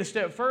me take it a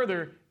step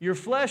further. Your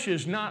flesh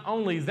is not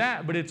only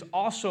that, but it's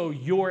also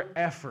your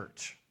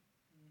effort.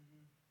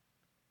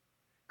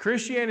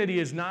 Christianity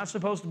is not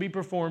supposed to be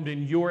performed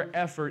in your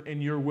effort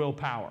and your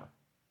willpower.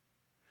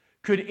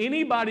 Could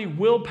anybody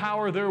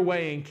willpower their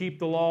way and keep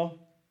the law?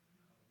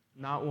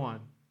 Not one.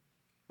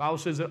 The Bible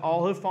says that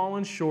all have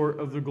fallen short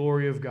of the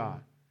glory of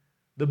God.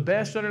 The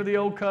best under the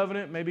old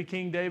covenant, maybe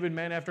King David,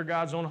 man after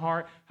God's own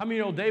heart. How many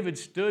know David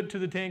stood to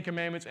the Ten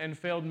Commandments and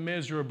failed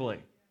miserably?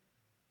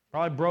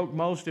 Probably broke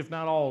most, if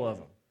not all of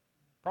them.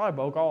 Probably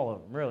broke all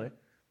of them, really.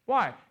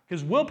 Why?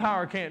 Because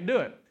willpower can't do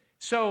it.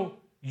 So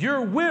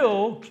your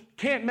will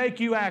can't make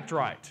you act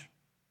right.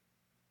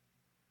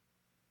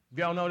 Have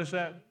y'all noticed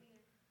that?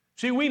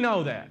 See, we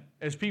know that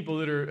as people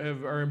that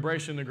are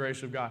embracing the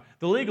grace of God.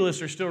 The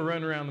legalists are still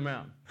running around the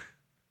mountain.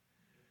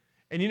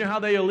 And you know how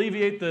they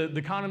alleviate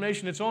the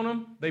condemnation that's on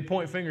them? They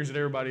point fingers at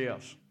everybody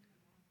else.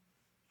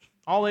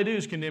 All they do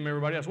is condemn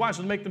everybody else. Why?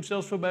 So to make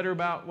themselves feel better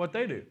about what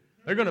they do.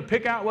 They're going to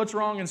pick out what's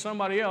wrong in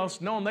somebody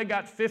else, knowing they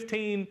got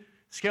 15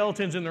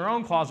 skeletons in their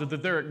own closet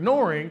that they're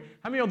ignoring.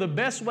 How many know the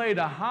best way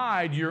to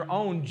hide your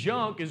own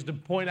junk is to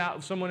point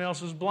out someone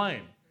else's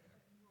blame?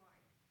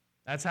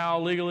 That's how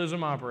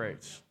legalism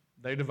operates.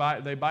 They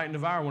bite and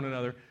devour one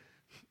another.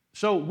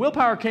 So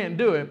willpower can't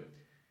do it.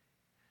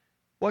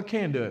 What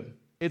can do it?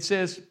 It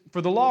says,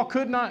 for what the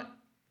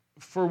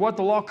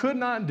law could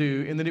not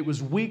do, in that it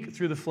was weak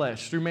through the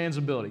flesh, through man's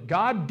ability.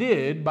 God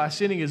did, by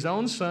sending His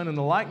own Son in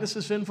the likeness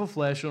of sinful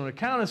flesh, and on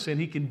account of sin,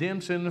 He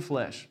condemned sin in the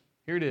flesh.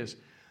 Here it is.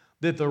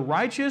 That the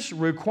righteous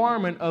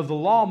requirement of the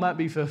law might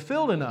be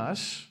fulfilled in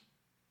us,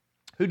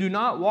 who do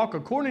not walk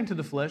according to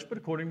the flesh, but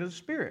according to the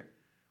Spirit.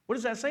 What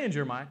does that say in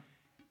Jeremiah?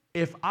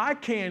 If I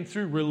can,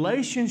 through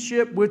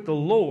relationship with the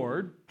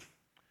Lord,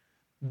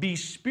 be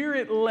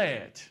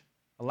Spirit-led,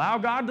 allow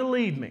God to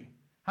lead me.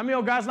 How many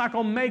of God's not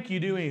going to make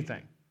you do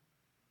anything?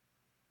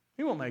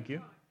 He won't make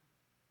you.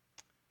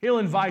 He'll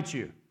invite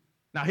you.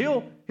 Now,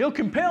 He'll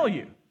compel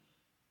you.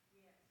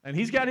 And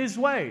He's got His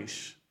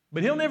ways.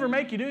 But He'll never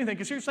make you do anything.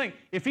 Because here's the thing,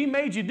 if He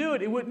made you do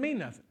it, it wouldn't mean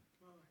nothing.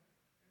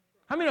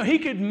 How many know He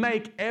could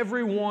make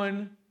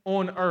everyone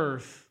on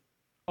earth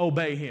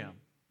obey Him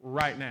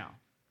right now?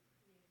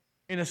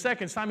 In a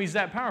second's time, He's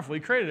that powerful. He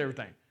created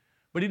everything.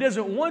 But He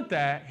doesn't want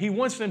that. He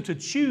wants them to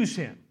choose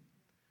Him.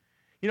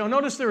 You know,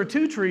 notice there were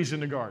 2 trees in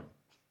the garden.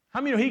 How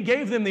many know He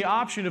gave them the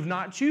option of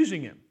not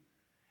choosing Him?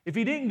 If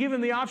He didn't give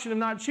them the option of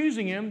not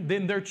choosing Him,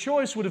 then their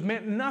choice would have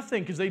meant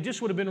nothing because they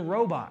just would have been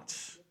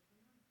robots.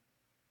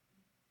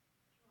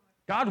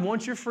 God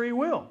wants your free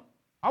will.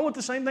 I want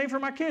the same thing for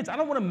my kids. I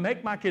don't want to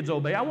make my kids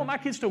obey. I want my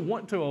kids to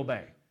want to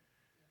obey.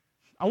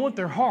 I want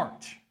their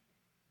heart,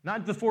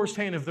 not the forced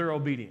hand of their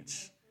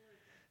obedience.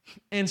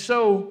 And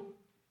so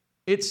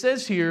it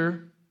says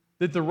here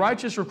that the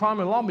righteous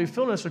requirement of the law be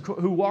filled in us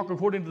who walk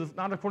according to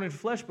not according to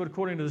the flesh, but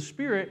according to the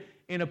Spirit,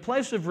 in a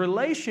place of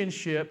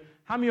relationship.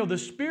 How many of the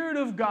Spirit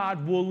of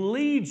God will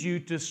lead you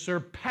to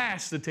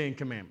surpass the 10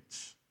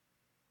 Commandments?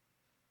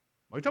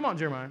 What are you talking about,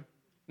 Jeremiah?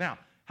 Now,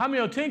 how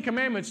many of the 10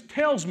 Commandments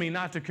tells me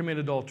not to commit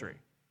adultery?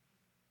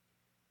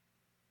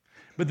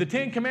 But the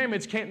 10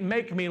 Commandments can't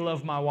make me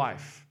love my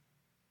wife.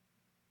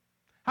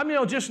 How many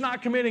know just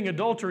not committing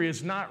adultery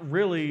is not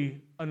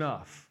really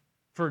enough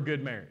for a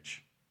good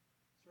marriage?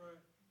 That's right.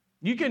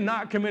 You can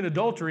not commit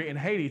adultery and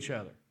hate each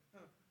other,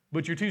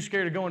 but you're too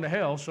scared of going to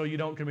hell, so you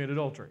don't commit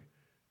adultery.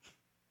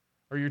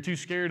 Or you're too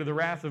scared of the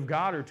wrath of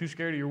God, or too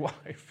scared of your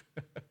wife.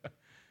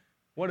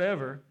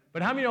 Whatever.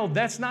 But how many know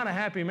that's not a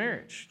happy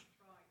marriage?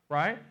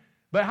 Right?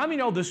 But how many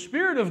know the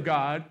Spirit of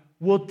God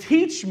will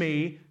teach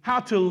me how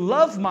to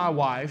love my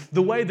wife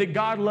the way that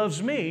God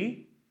loves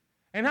me?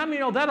 And how many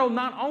know that'll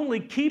not only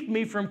keep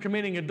me from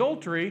committing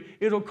adultery,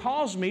 it'll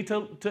cause me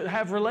to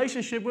have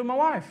relationship with my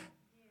wife.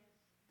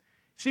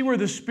 See where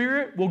the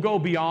Spirit will go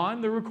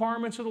beyond the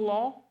requirements of the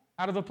law,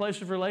 out of a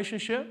place of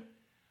relationship?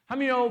 How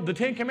many know the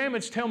 10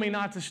 Commandments tell me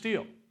not to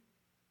steal?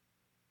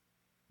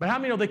 But how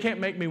many know they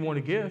can't make me want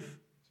to give?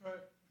 That's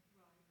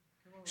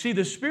right. See,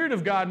 the Spirit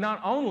of God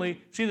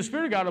the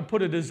Spirit of God will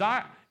put a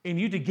desire in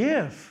you to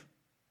give.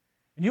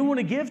 And you want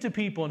to give to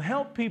people and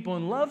help people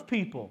and love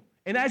people.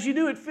 And as you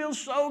do, it feels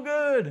so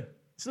good.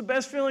 It's the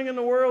best feeling in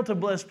the world to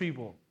bless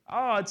people.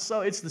 Oh,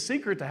 it's the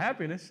secret to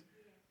happiness.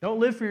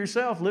 Don't live for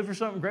yourself. Live for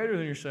something greater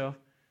than yourself.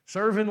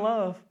 Serve in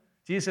love.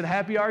 Jesus said,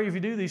 happy are you if you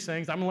do these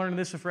things. I'm learning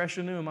this afresh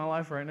and new in my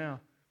life right now.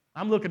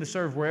 I'm looking to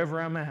serve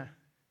wherever I'm at.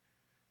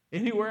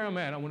 Anywhere I'm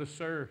at, I want to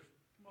serve.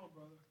 Come on,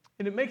 brother.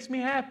 And it makes me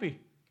happy.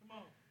 Come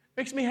on. It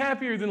makes me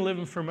happier than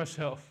living for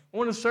myself. I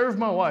want to serve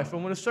my wife. I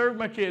want to serve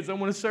my kids. I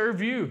want to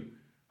serve you.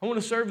 I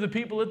want to serve the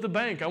people at the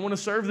bank. I want to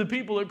serve the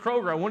people at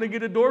Kroger. I want to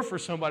get a door for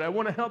somebody. I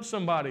want to help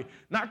somebody.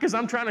 Not because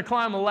I'm trying to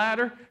climb a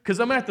ladder,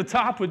 because I'm at the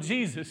top with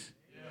Jesus.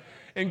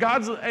 Yeah.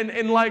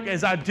 And like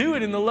as I do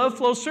it and the love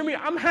flows through me,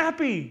 I'm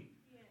happy.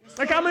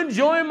 Like I'm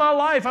enjoying my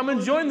life. I'm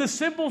enjoying the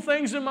simple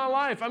things in my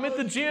life. I'm at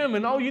the gym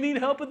and, oh, you need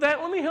help with that?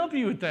 Let me help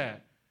you with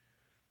that.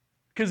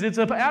 Because it's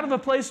out of a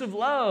place of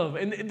love.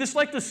 And just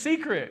like the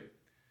secret.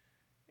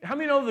 How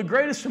many know the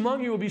greatest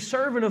among you will be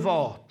servant of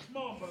all?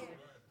 Come on, brother.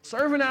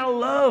 Serving out of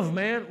love,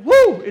 man.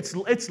 Woo! It's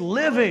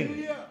living.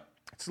 Hallelujah.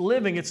 It's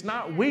living. It's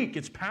not weak.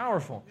 It's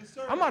powerful. Yes,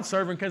 sir. I'm not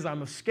serving because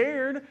I'm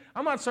scared.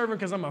 I'm not serving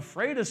because I'm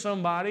afraid of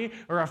somebody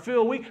or I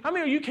feel weak. I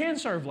mean, you can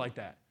serve like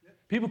that.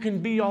 People can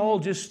be all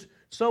just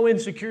so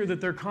insecure that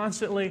they're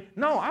constantly,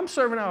 no, I'm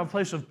serving out of a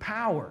place of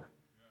power.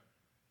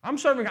 I'm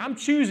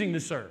choosing to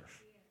serve.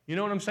 You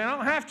know what I'm saying? I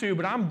don't have to,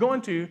 but I'm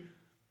going to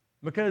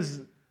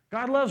because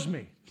God loves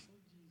me.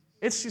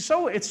 It's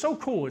so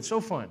cool. It's so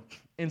fun.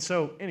 And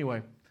so,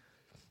 anyway,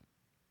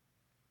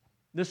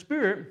 the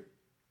Spirit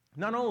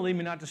not only lead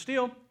me not to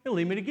steal, He'll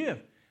lead me to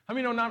give. How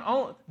many know not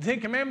only the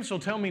Ten Commandments will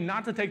tell me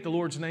not to take the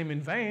Lord's name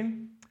in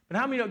vain, but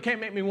how many know it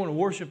can't make me want to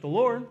worship the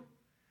Lord?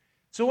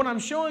 So what I'm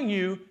showing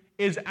you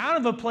is out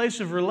of a place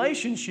of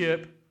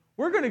relationship,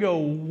 we're going to go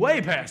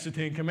way past the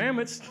Ten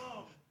Commandments.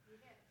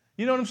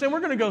 You know what I'm saying? We're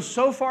going to go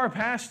so far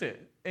past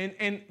it.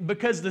 And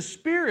because the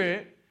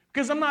Spirit,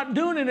 because I'm not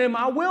doing it in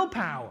my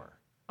willpower.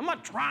 I'm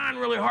not trying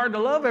really hard to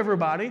love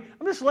everybody.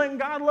 I'm just letting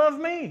God love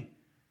me.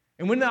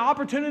 And when the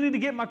opportunity to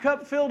get my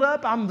cup filled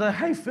up, I'm the,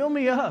 hey, fill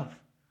me up.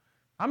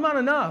 I'm not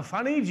enough.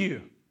 I need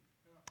you.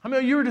 I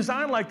mean, you were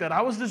designed like that.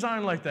 I was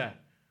designed like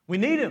that. We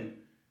need Him.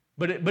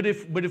 But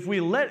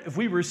if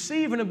we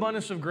receive an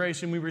abundance of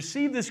grace and we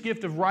receive this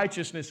gift of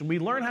righteousness and we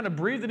learn how to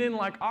breathe it in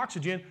like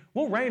oxygen,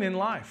 we'll reign in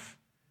life.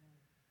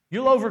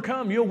 You'll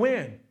overcome. You'll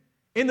win.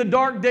 In the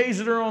dark days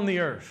that are on the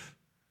earth,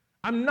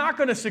 I'm not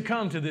going to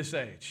succumb to this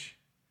age.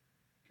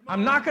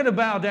 I'm not going to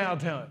bow down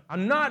to it.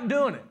 I'm not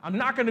doing it. I'm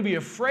not going to be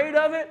afraid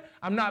of it.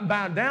 I'm not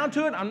bowing down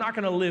to it. I'm not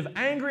going to live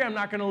angry. I'm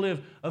not going to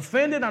live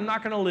offended. I'm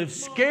not going to live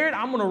scared.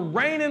 I'm going to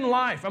reign in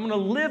life. I'm going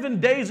to live in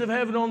days of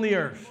heaven on the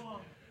earth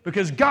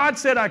because God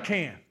said I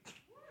can.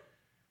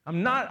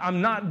 I'm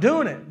not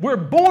doing it. We're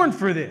born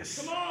for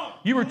this.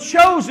 You were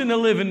chosen to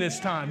live in this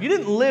time. You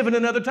didn't live in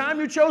another time.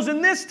 You're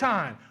chosen this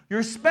time.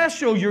 You're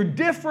special. You're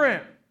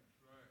different.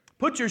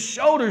 Put your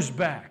shoulders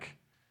back.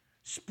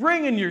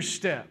 Spring in your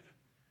step.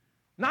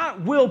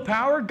 Not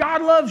willpower.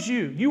 God loves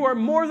you. You are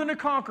more than a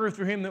conqueror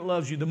through Him that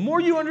loves you. The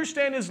more you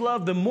understand His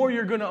love, the more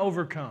you're going to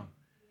overcome.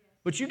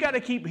 But you got to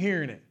keep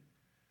hearing it.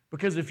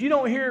 Because if you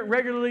don't hear it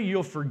regularly,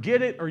 you'll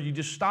forget it or you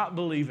just stop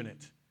believing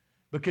it.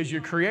 Because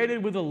you're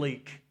created with a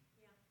leak.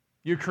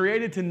 You're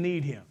created to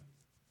need Him.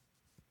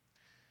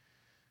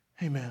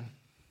 Amen.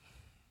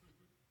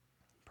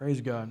 Praise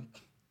God.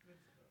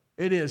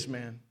 It is,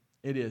 man.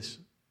 It is.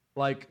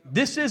 Like,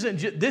 this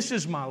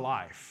is my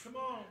life. Come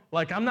on.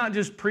 Like, I'm not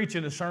just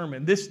preaching a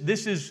sermon. This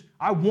is,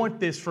 I want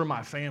this for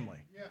my family.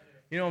 Yeah.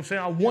 You know what I'm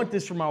saying? I want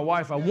this for my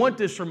wife. I want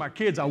this for my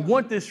kids. I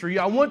want this for you.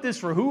 I want this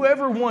for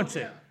whoever wants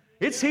it.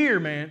 It's here,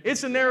 man.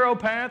 It's a narrow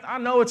path. I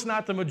know it's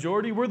not the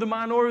majority. We're the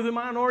minority of the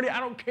minority. I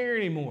don't care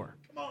anymore.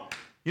 Come on.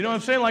 You know what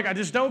I'm saying? Like, I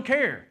just don't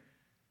care.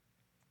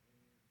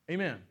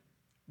 Amen.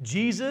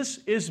 Jesus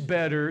is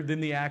better than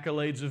the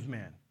accolades of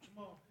men.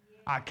 Come on.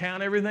 I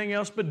count everything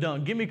else but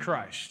dung. Give me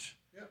Christ.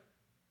 Yep.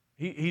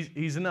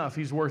 He's enough.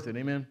 He's worth it.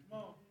 Amen. Come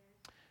on.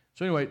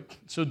 So anyway,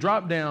 so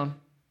drop down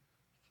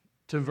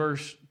to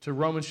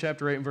Romans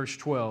chapter 8 and verse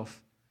 12,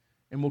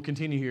 and we'll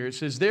continue here. It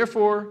says,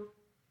 therefore,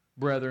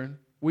 brethren,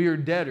 we are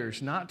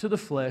debtors, not to the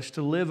flesh,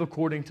 to live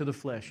according to the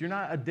flesh. You're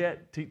not a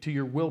debt to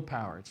your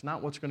willpower. It's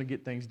not what's going to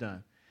get things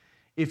done.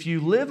 If you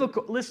live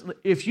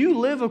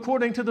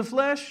according to the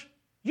flesh,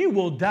 you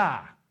will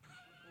die.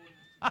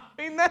 I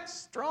mean, that's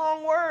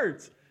strong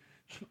words.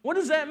 What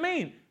does that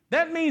mean?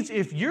 That means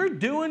if you're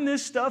doing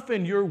this stuff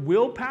in your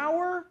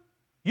willpower,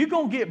 you're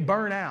going to get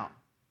burnt out.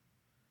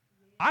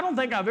 I don't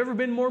think I've ever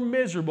been more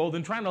miserable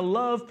than trying to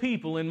love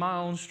people in my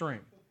own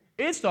strength.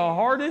 It's the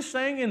hardest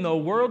thing in the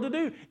world to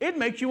do. It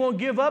makes you want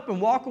to give up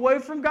and walk away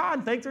from God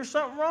and think there's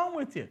something wrong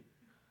with you.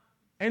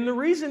 And the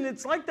reason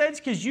it's like that is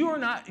because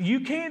you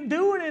can't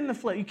do it in the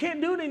flesh. You can't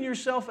do it in your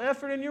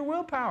self-effort and your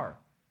willpower.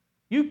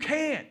 You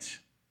can't.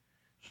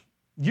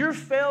 Your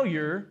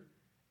failure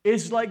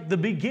is like the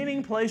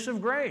beginning place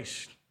of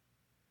grace.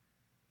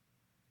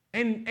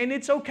 And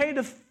it's okay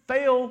to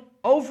fail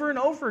over and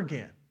over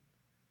again.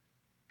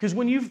 Because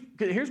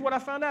here's what I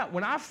found out.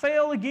 When I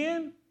fail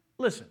again,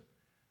 listen,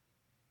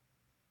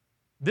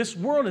 this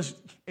world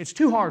it's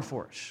too hard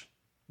for us.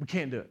 We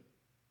can't do it.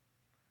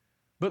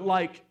 But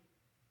like,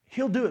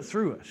 He'll do it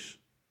through us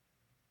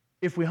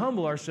if we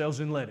humble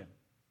ourselves and let Him.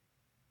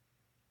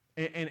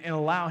 And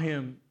allow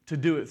Him to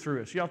do it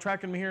through us. Y'all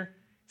tracking me here?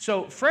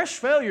 So fresh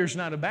failure is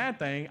not a bad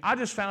thing. I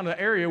just found an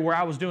area where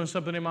I was doing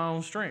something in my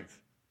own strength.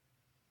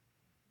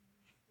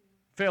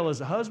 Fail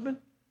as a husband,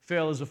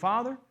 fail as a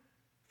father,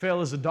 fail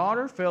as a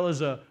daughter, fail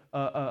as a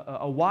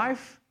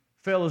wife,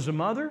 fail as a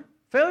mother.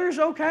 Failure is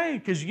okay,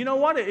 because you know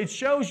what? It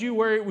shows you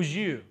where it was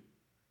you.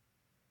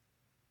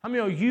 How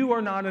many know you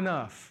are not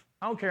enough?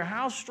 I don't care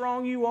how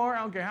strong you are.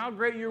 I don't care how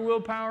great your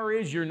willpower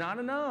is. You're not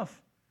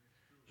enough.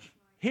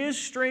 His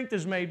strength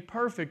is made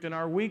perfect in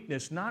our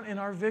weakness, not in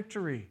our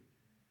victory.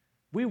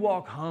 We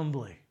walk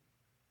humbly.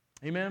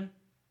 Amen?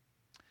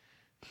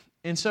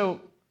 And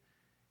so,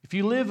 if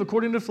you live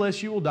according to the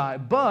flesh, you will die.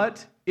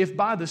 But if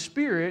by the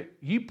Spirit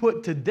you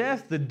put to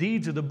death the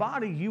deeds of the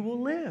body, you will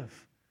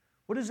live.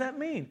 What does that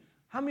mean?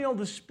 How many know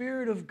the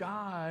Spirit of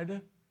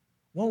God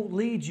won't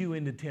lead you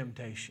into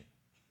temptation?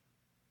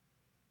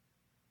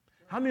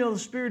 How many know the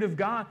Spirit of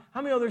God?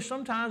 How many know there's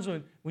sometimes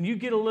when you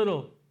get a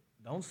little,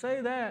 don't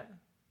say that.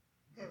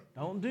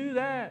 Don't do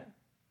that.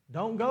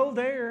 Don't go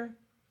there.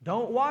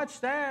 Don't watch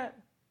that.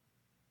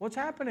 What's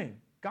happening?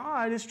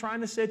 God is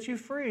trying to set you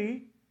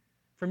free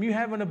from you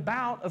having a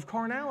bout of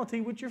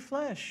carnality with your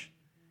flesh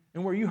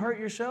and where you hurt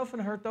yourself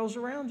and hurt those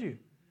around you.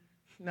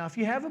 Now, if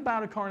you have a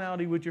bout of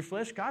carnality with your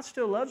flesh, God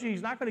still loves you.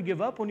 He's not going to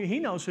give up on you. He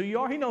knows who you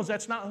are. He knows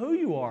that's not who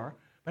you are.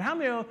 But how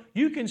many know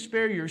you can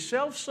spare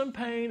yourself some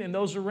pain and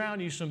those around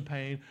you some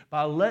pain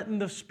by letting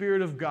the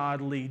Spirit of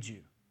God lead you?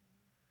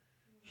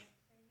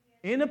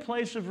 In a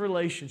place of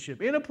relationship,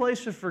 in a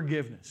place of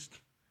forgiveness.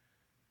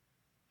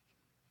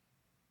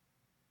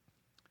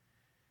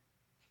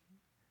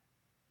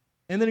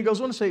 And then he goes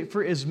on to say,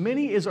 for as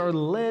many as are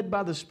led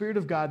by the Spirit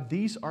of God,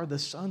 these are the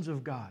sons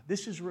of God.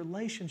 This is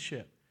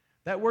relationship.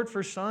 That word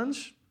for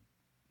sons,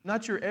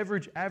 not your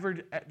average,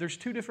 there's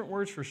two different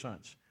words for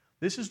sons.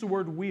 This is the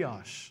word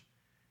weos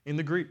in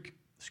the Greek,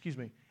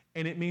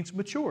 and it means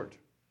matured.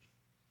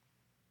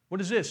 What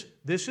is this?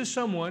 This is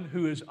someone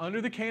who is under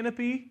the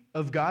canopy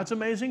of God's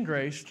amazing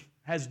grace,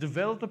 has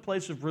developed a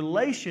place of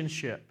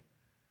relationship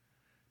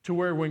to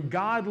where when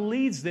God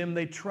leads them,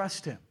 they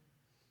trust Him.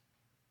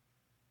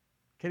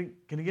 Can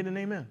you get an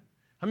amen?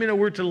 I mean,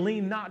 we're to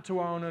lean not to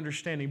our own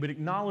understanding, but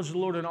acknowledge the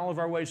Lord in all of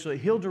our ways so that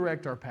He'll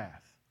direct our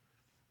path.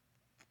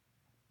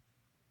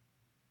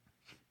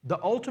 The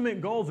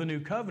ultimate goal of the new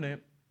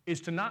covenant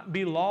is to not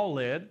be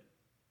law-led,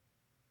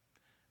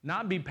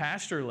 not be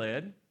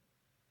pastor-led.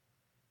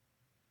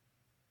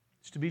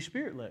 It's to be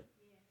Spirit-led.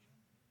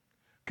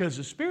 Because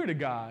the Spirit of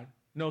God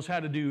knows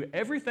how to do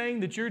everything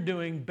that you're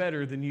doing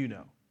better than you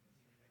know.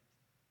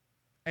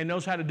 And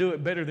knows how to do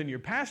it better than your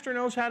pastor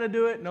knows how to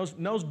do it,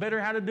 knows better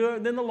how to do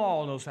it than the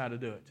law knows how to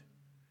do it.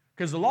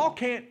 Because the law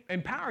can't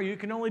empower you, it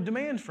can only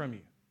demand from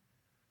you.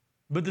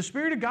 But the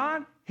Spirit of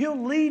God,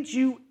 He'll lead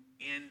you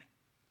in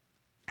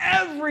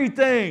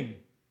everything.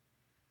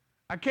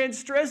 I can't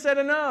stress that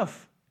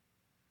enough.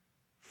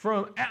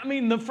 From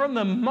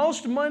the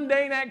most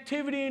mundane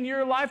activity in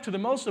your life to the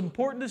most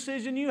important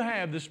decision you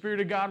have, the Spirit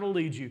of God will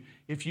lead you.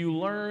 If you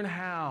learn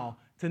how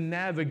to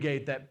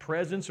navigate that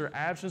presence or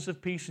absence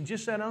of peace and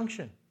just that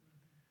unction.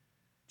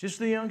 Just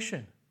the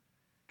unction.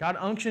 God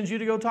unctions you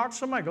to go talk to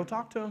somebody, go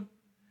talk to Him.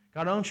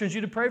 God unctions you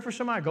to pray for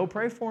somebody, go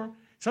pray for Him.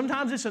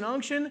 Sometimes it's an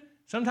unction,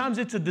 sometimes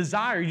it's a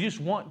desire you just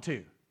want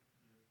to.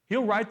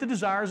 He'll write the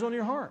desires on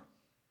your heart.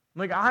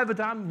 Like I have a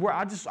time where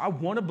I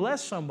want to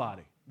bless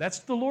somebody. That's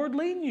the Lord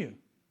leading you.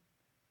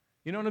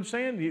 You know what I'm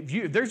saying?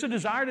 If there's a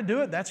desire to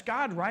do it, that's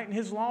God writing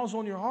His laws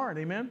on your heart.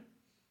 Amen?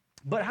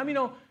 But how many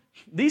know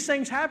these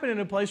things happen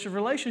in a place of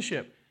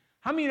relationship?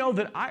 How many know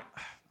that I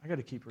got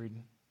to keep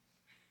reading.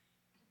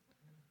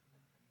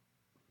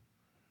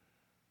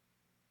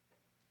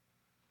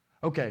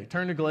 Okay,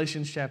 turn to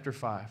Galatians chapter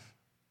 5.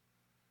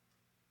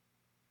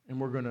 And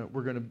we're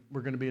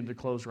gonna be into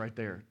close right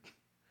there.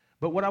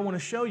 But what I want to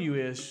show you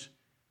is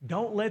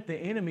don't let the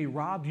enemy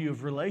rob you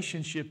of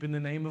relationship in the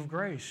name of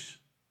grace.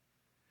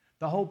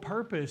 The whole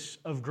purpose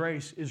of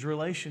grace is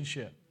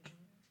relationship.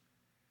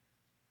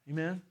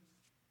 Amen?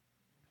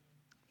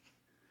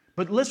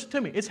 But listen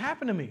to me, it's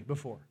happened to me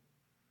before.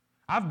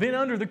 I've been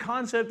under the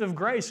concept of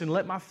grace and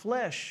let my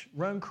flesh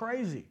run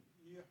crazy.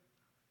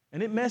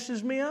 And it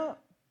messes me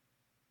up.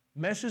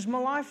 Messes my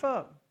life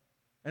up.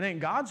 It ain't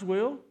God's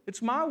will,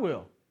 it's my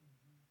will.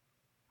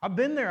 I've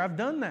been there, I've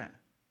done that.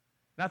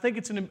 And I think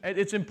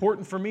it's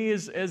important for me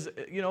as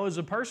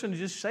a person to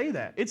just say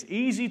that. It's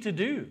easy to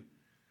do.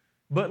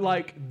 But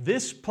like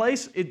this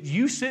place,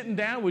 you sitting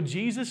down with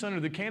Jesus under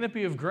the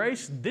canopy of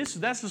grace,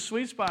 that's the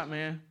sweet spot,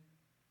 man.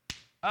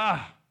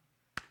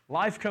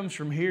 Life comes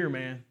from here,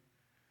 man.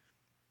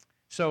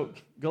 So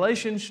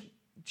Galatians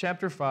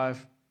chapter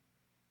 5,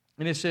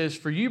 and it says,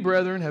 "For you,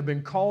 brethren, have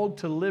been called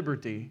to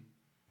liberty,"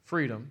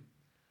 freedom,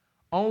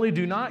 "only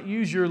do not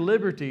use your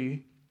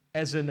liberty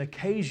as an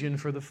occasion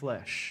for the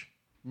flesh.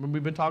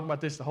 We've been talking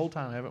about this the whole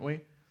time, haven't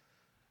we?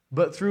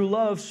 But through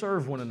love,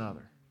 serve one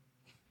another.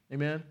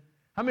 Amen?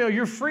 How many of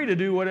you are free to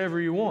do whatever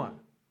you want?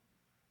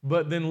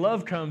 But then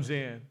love comes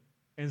in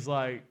and it's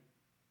like,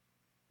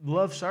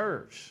 love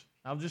serves.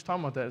 I was just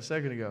talking about that a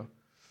second ago.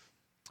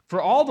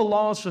 For all the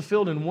law is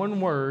fulfilled in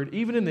one word,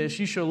 even in this,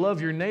 you shall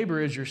love your neighbor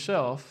as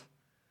yourself.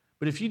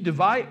 But if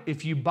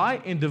you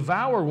bite and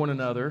devour one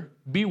another,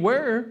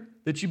 beware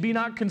that you be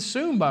not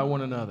consumed by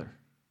one another.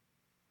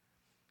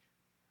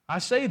 I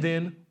say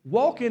then,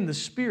 walk in the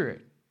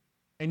Spirit,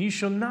 and you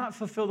shall not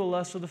fulfill the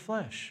lusts of the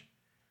flesh.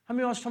 How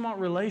many of us talking about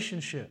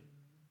relationship?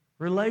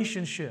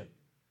 Relationship.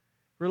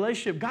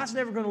 God's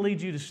never going to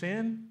lead you to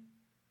sin.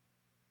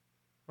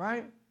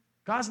 Right?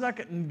 God's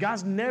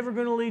never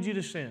going to lead you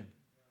to sin.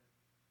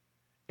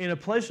 In a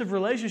place of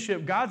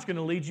relationship, God's going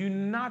to lead you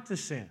not to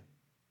sin.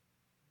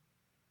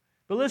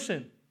 But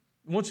listen,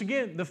 once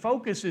again, the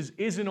focus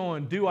isn't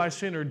on do I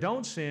sin or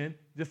don't sin.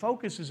 The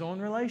focus is on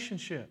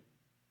relationship.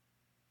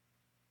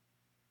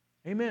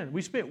 Amen.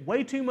 We spent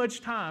way too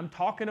much time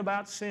talking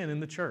about sin in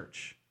the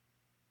church.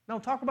 No,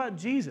 talk about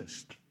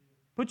Jesus.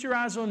 Put your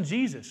eyes on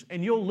Jesus,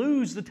 and you'll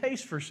lose the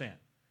taste for sin.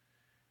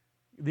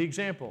 The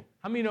example.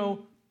 How many know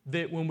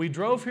that when we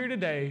drove here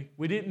today,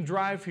 we didn't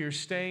drive here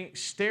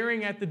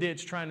staring at the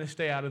ditch trying to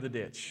stay out of the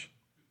ditch?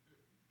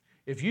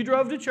 If you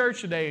drove to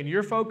church today and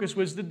your focus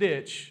was the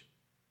ditch,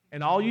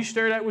 and all you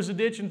stared at was the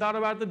ditch and thought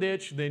about the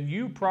ditch, then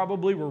you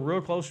probably were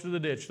real close to the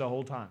ditch the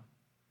whole time.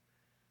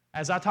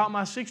 As I taught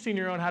my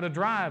 16-year-old how to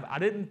drive, I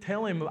didn't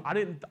tell him,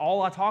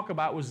 all I talked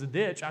about was the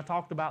ditch. I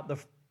talked about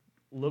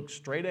look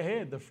straight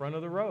ahead, the front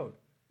of the road.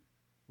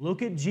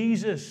 Look at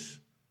Jesus.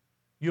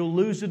 You'll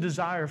lose the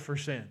desire for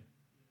sin.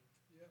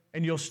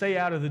 And you'll stay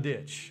out of the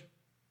ditch.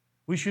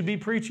 We should be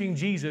preaching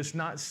Jesus,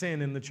 not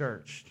sin in the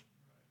church.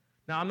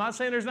 Now, I'm not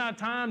saying there's not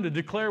time to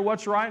declare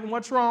what's right and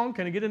what's wrong.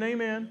 Can I get an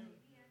amen?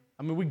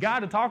 I mean, we got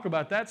to talk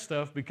about that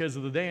stuff because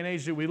of the day and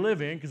age that we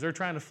live in, because they're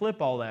trying to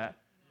flip all that.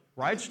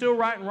 Right's still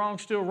right and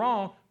wrong's still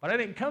wrong, but I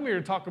didn't come here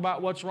to talk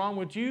about what's wrong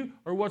with you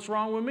or what's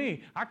wrong with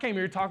me. I came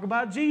here to talk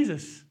about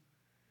Jesus.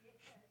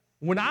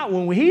 When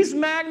He's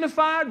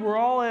magnified, we're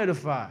all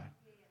edified.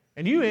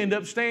 And you end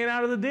up staying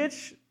out of the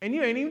ditch, and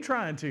you ain't even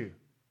trying to.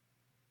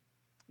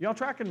 Y'all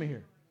tracking me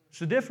here? It's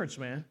the difference,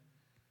 man.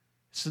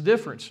 It's the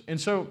difference. And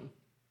so,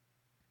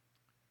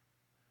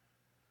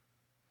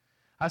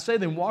 I say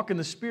then, walk in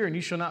the Spirit, and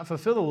you shall not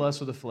fulfill the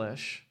lusts of the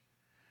flesh.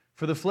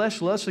 For the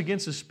flesh lusts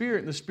against the Spirit,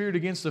 and the Spirit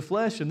against the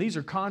flesh, and these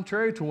are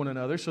contrary to one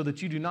another, so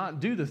that you do not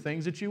do the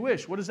things that you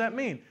wish. What does that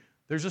mean?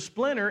 There's a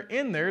splinter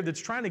in there that's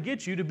trying to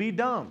get you to be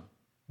dumb,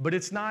 but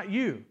it's not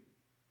you.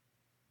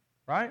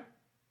 Right?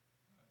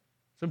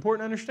 It's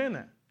important to understand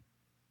that.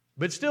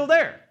 But it's still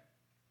there.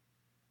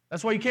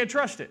 That's why you can't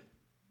trust it.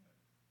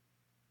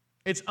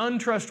 It's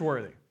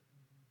untrustworthy.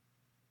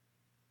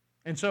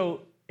 And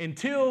so,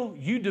 until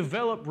you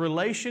develop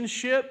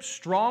relationship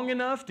strong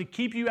enough to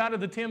keep you out of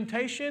the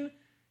temptation,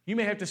 you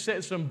may have to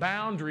set some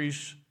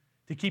boundaries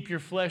to keep your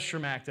flesh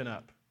from acting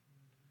up.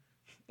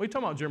 What are you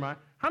talking about, Jeremiah?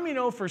 How many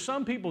know for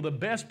some people the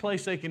best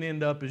place they can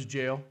end up is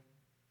jail?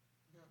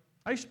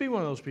 I used to be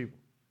one of those people.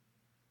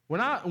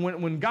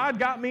 When God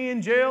got me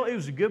in jail, it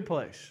was a good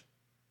place.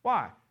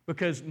 Why?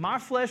 Because my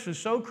flesh was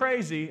so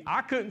crazy,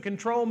 I couldn't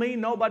control me,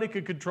 nobody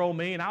could control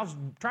me, and I was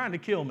trying to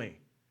kill me.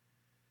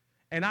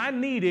 And I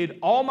needed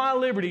all my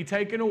liberty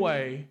taken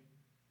away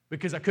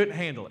because I couldn't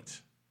handle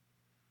it.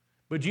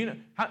 But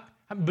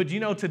you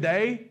know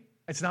today,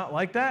 it's not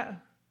like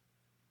that.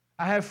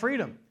 I have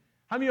freedom.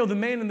 How many of the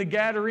man in the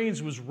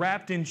Gadarenes was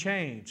wrapped in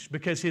chains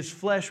because his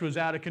flesh was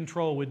out of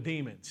control with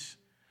demons?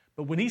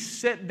 But when he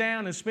sat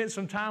down and spent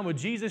some time with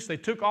Jesus, they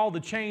took all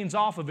the chains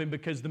off of him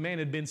because the man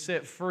had been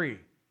set free.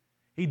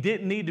 He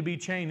didn't need to be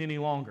chained any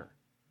longer.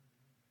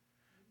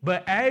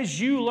 But as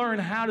you learn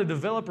how to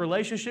develop a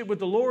relationship with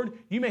the Lord,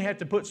 you may have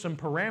to put some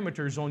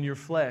parameters on your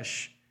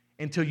flesh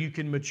until you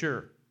can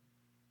mature.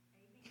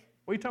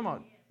 What are you talking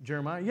about,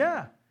 Jeremiah?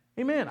 Yeah,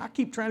 amen. I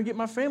keep trying to get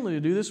my family to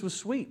do this with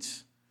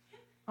sweets.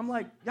 I'm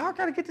like, y'all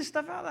got to get this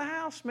stuff out of the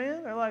house,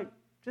 man. They're like,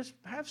 just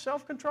have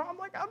self-control. I'm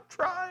like, I'm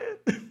trying.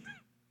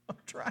 I'm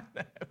trying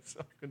to have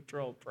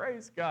self-control.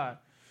 Praise God.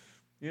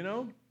 You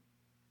know?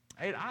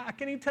 Hey, I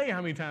can't even tell you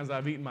how many times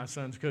I've eaten my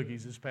son's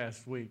cookies this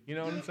past week. You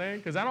know what I'm saying?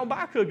 Because I don't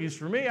buy cookies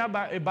for me. I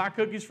buy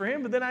cookies for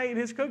him, but then I eat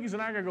his cookies,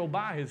 and I got to go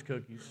buy his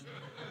cookies.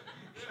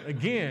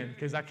 Again,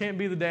 because I can't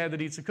be the dad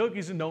that eats the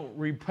cookies and don't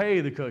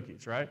repay the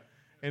cookies, right?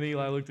 And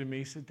Eli looked at me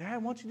and said, Dad,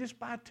 why don't you just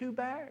buy 2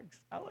 bags?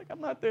 I'm like,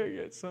 I'm not there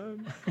yet,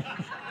 son.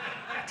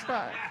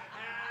 Try.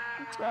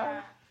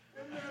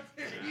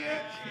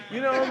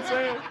 You know what I'm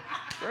saying?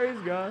 Praise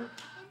God.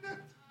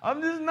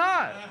 I'm just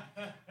not.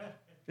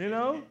 You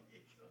know?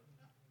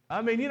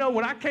 I mean, you know,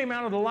 when I came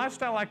out of the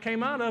lifestyle I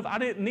came out of, I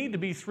didn't need to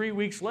be 3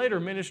 weeks later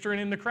ministering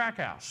in the crack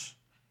house.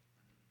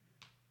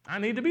 I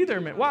need to be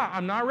there. Why?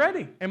 I'm not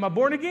ready. Am I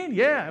born again?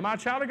 Yeah. Am I a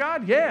child of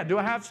God? Yeah. Do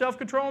I have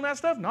self-control on that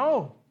stuff?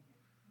 No.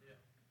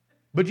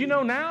 But you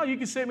know, now you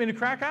can sit me in the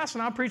crack house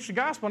and I'll preach the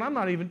gospel and I'm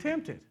not even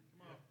tempted.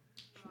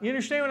 You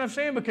understand what I'm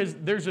saying? Because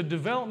there's a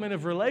development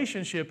of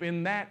relationship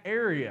in that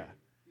area.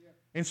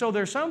 And so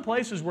there's some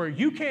places where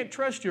you can't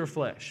trust your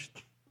flesh.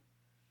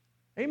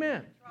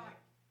 Amen.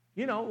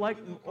 You know, like,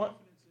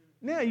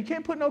 yeah, you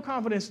can't put no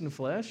confidence in the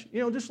flesh. You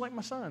know, just like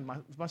my son,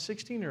 my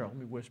 16-year-old,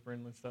 me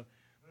whispering and stuff.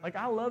 Like,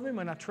 I love him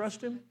and I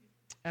trust him.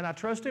 And I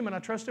trust him and I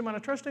trust him and I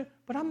trust him.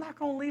 But I'm not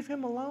going to leave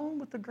him alone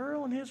with the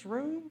girl in his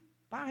room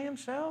by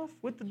himself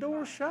with the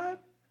door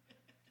shut.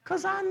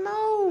 Because I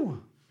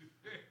know.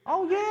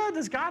 Oh, yeah,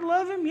 does God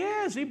love him?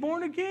 Yeah. Is he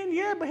born again?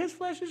 Yeah, but his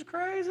flesh is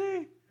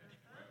crazy.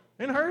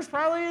 And hers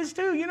probably is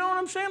too. You know what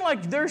I'm saying?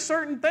 Like, there's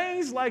certain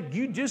things like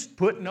you just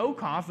put no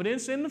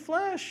confidence in the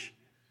flesh.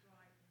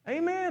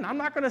 Amen. I'm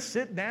not going to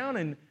sit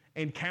down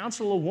and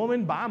counsel a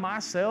woman by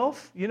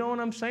myself. You know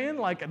what I'm saying?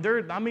 Like,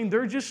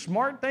 they're just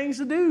smart things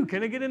to do.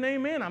 Can I get an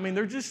amen? I mean,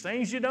 they're just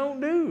things you don't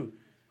do.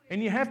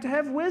 And you have to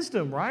have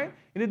wisdom, right?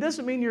 And it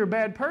doesn't mean you're a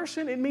bad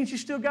person. It means you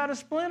still got a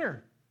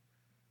splinter.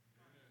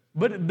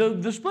 But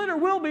the splinter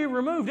will be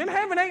removed. In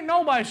heaven ain't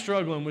nobody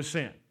struggling with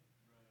sin.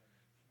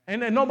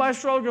 And nobody's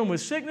struggling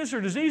with sickness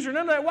or disease or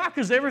none of that. Why?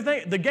 Because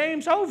the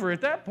game's over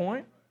at that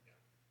point.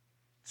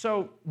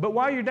 So, but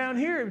while you're down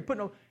here,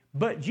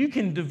 but you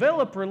can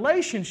develop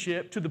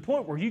relationship to the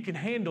point where you can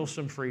handle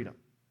some freedom.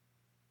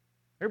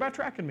 Everybody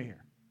tracking me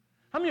here?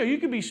 How many of you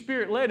can be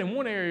spirit-led in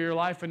one area of your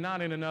life and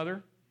not in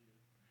another?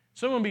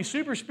 Someone be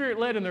super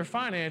spirit-led in their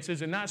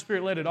finances and not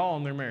spirit-led at all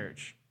in their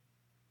marriage.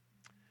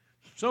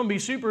 Someone be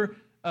super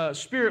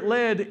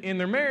spirit-led in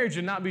their marriage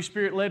and not be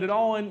spirit-led at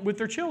all with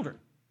their children.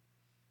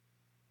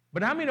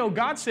 But how many know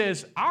God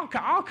says,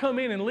 I'll come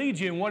in and lead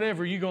you in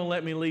whatever you're going to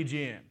let me lead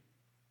you in?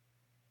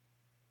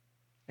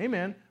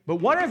 Amen. But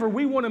whatever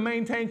we want to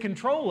maintain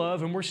control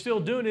of and we're still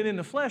doing it in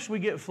the flesh, we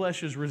get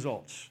flesh's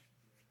results.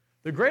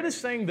 The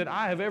greatest thing that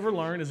I have ever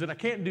learned is that I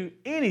can't do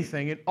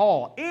anything at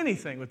all,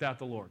 anything without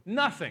the Lord.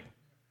 Nothing.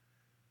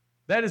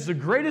 That is the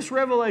greatest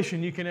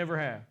revelation you can ever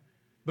have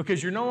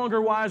because you're no longer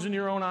wise in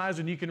your own eyes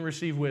and you can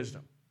receive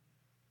wisdom.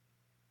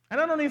 And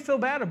I don't even feel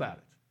bad about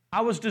it.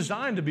 I was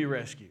designed to be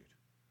rescued.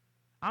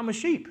 I'm a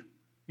sheep.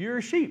 You're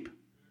a sheep.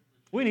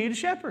 We need a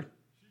shepherd.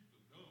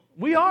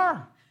 We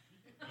are.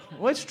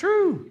 Well, it's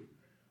true.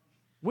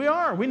 We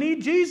are. We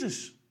need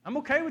Jesus. I'm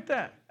okay with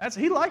that.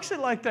 He likes it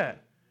like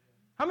that.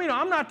 How many know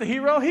I'm not the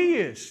hero? He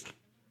is.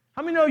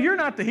 How many know you're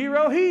not the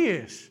hero? He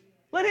is.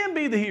 Let him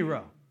be the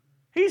hero.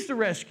 He's the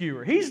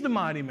rescuer. He's the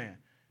mighty man.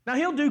 Now,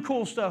 he'll do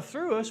cool stuff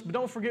through us, but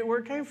don't forget where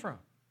it came from.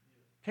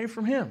 It came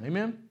from him.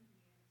 Amen?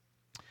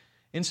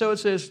 And so it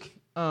says,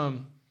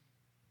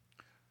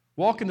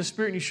 walk in the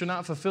Spirit and you shall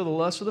not fulfill the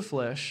lust of the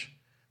flesh.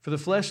 For the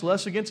flesh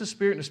lusts against the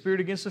Spirit and the Spirit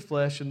against the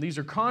flesh, and these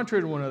are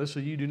contrary to one another, so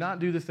you do not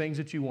do the things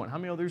that you want. How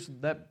many know there's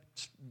that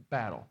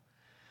battle?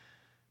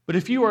 But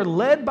if you are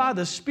led by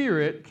the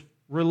Spirit,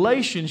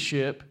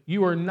 relationship,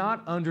 you are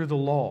not under the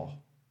law.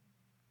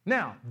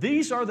 Now,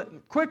 these are the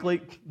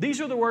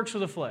works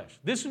of the flesh.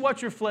 This is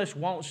what your flesh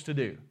wants to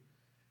do.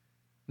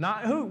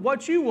 Not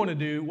what you want to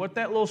do, what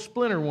that little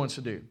splinter wants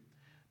to do.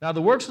 Now,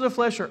 the works of the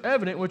flesh are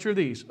evident, which are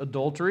these: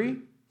 adultery,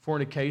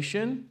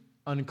 fornication,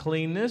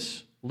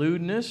 uncleanness,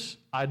 lewdness,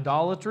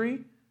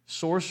 idolatry,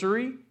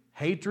 sorcery,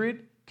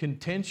 hatred,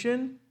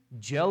 contention,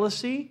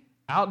 jealousy,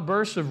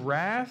 outbursts of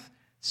wrath,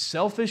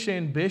 selfish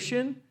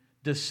ambition,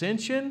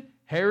 dissension,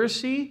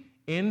 heresy,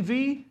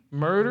 envy,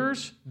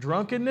 murders,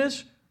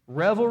 drunkenness,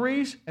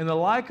 revelries, and the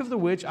like of the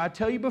which I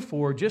tell you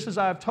before, just as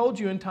I have told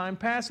you in time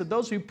past, that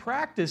those who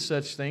practice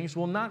such things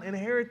will not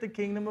inherit the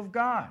kingdom of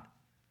God.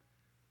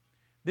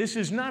 This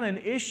is not an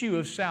issue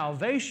of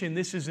salvation.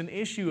 This is an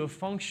issue of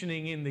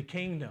functioning in the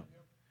kingdom.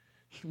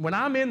 When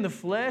I'm in the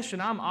flesh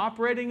and I'm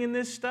operating in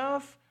this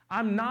stuff,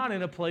 I'm not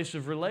in a place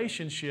of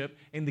relationship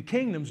and the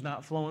kingdom's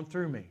not flowing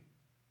through me.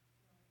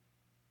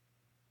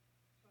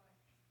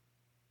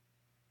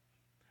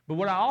 But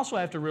what I also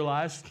have to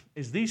realize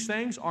is these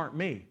things aren't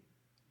me.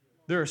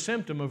 They're a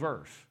symptom of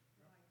earth.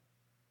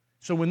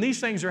 So when these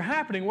things are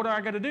happening, what do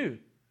I got to do?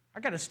 I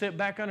got to step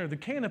back under the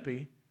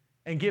canopy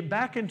and get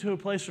back into a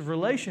place of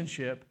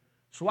relationship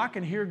so I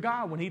can hear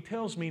God when He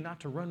tells me not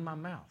to run my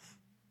mouth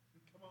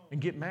and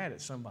get mad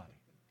at somebody.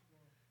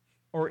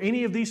 Or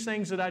any of these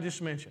things that I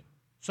just mentioned.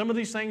 Some of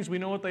these things we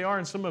know what they are,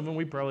 and some of them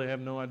we probably have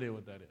no idea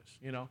what that is,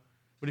 you know.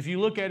 But if you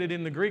look at it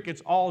in the Greek,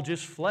 it's all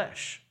just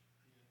flesh,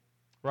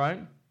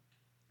 right?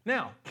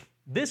 Now,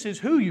 this is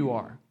who you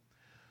are.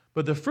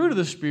 But the fruit of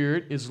the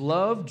Spirit is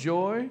love,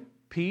 joy,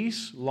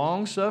 peace,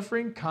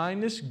 long-suffering,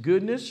 kindness,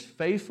 goodness,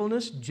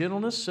 faithfulness,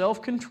 gentleness,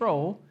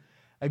 self-control.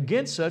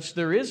 Against such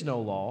there is no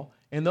law,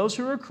 and those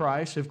who are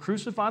Christ have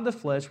crucified the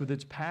flesh with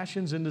its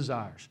passions and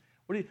desires.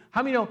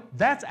 How many know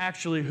that's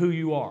actually who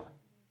you are?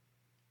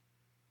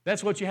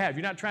 That's what you have.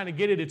 You're not trying to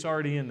get it, it's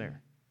already in there.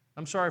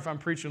 I'm sorry if I'm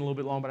preaching a little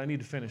bit long, but I need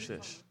to finish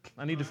this.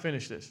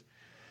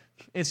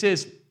 It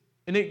says,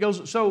 and it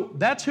goes, so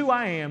that's who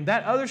I am.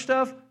 That other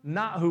stuff,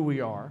 not who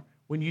we are.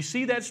 When you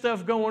see that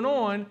stuff going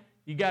on,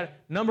 you got,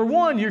 number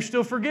one, you're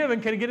still forgiven.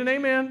 Can I get an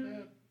amen?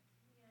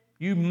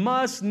 Yeah. You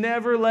must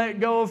never let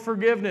go of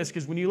forgiveness,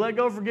 because when you let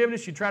go of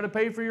forgiveness, you try to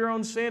pay for your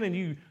own sin and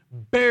you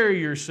bury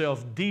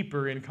yourself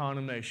deeper in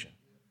condemnation.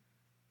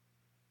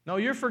 No,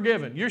 you're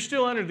forgiven. You're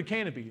still under the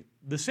canopy.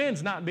 The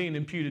sin's not being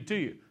imputed to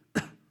you.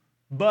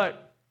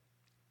 But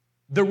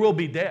there will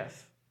be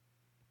death.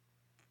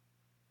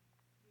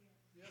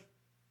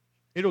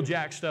 It'll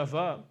jack stuff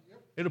up.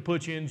 It'll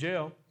put you in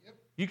jail.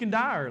 You can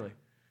die early.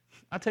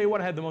 I tell you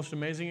what, I had the most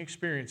amazing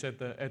experience at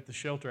the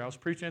shelter. I was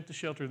preaching at the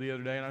shelter the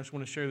other day, and I just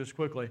want to share this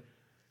quickly.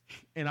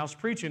 And I was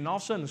preaching, and all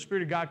of a sudden the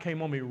Spirit of God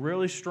came on me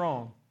really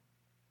strong.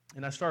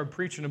 And I started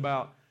preaching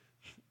about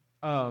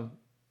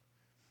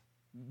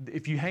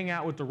if you hang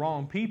out with the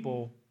wrong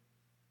people,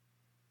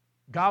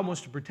 God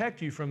wants to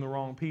protect you from the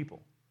wrong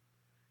people.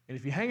 And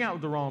if you hang out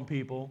with the wrong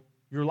people,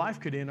 your life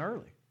could end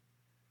early.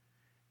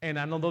 And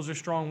I know those are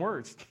strong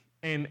words.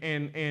 And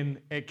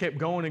it kept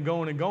going and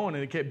going and going,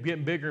 and it kept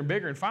getting bigger and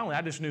bigger. And finally,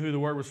 I just knew who the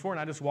word was for, and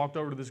I just walked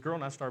over to this girl,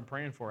 and I started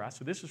praying for her. I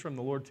said, this is from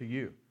the Lord to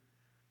you.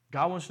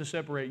 God wants to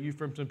separate you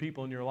from some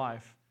people in your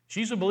life.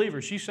 She's a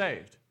believer. She's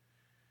saved.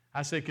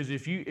 I said, because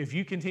if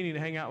you continue to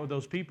hang out with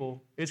those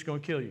people, it's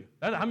going to kill you.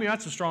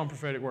 That's a strong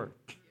prophetic word.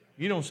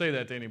 You don't say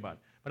that to anybody.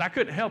 But I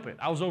couldn't help it.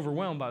 I was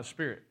overwhelmed by the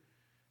Spirit.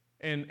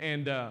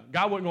 And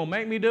God wasn't going to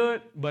make me do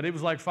it, but it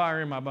was like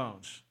fire in my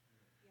bones.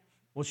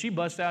 Well, she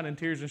bust out in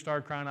tears and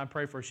started crying. I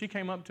prayed for her. She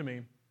came up to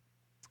me,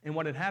 and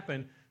what had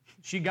happened,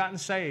 she'd gotten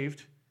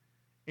saved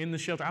in the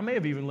shelter. I may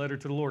have even led her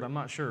to the Lord. I'm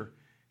not sure.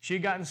 She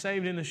had gotten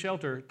saved in the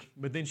shelter,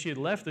 but then she had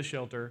left the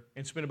shelter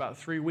and spent about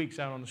 3 weeks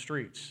out on the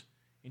streets,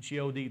 and she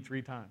OD'd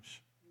 3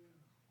 times.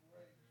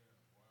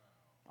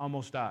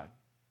 Almost died.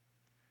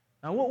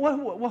 Now, what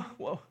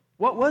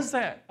was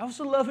that? That was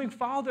a loving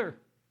father.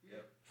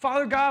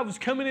 Father God was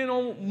coming in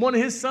on one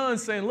of his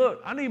sons saying,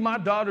 look, I need my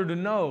daughter to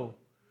know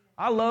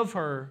I love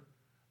her,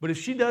 but if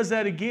she does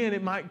that again,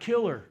 it might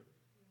kill her.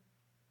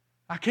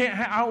 I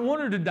don't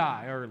want her to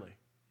die early.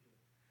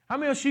 How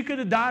many of she could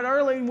have died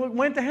early and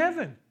went to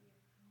heaven?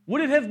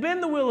 Would it have been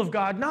the will of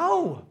God?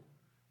 No.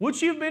 Would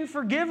she have been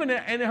forgiven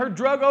in her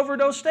drug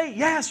overdose state?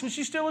 Yes. Was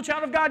she still a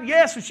child of God?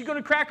 Yes. Was she going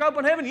to crack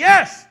open heaven?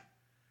 Yes.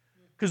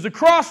 Because the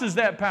cross is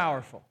that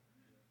powerful.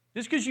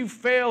 Just because you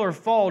fail or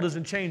fall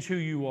doesn't change who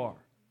you are.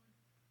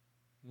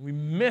 We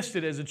missed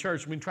it as a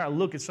church. We try to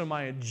look at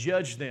somebody and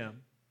judge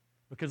them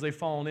because they've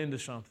fallen into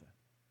something.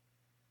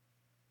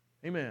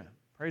 Amen.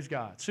 Praise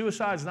God.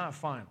 Suicide's not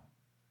final.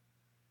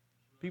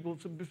 People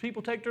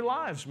take their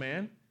lives,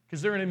 man,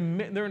 because they're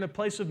in a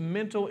place of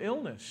mental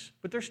illness,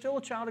 but they're still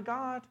a child of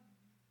God.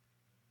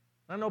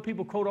 I know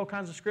people quote all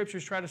kinds of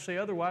scriptures, try to say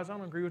otherwise. I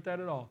don't agree with that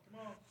at all.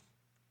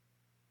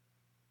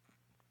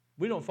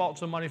 We don't fault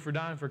somebody for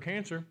dying for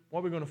cancer. Why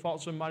are we going to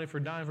fault somebody for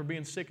dying for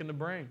being sick in the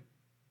brain?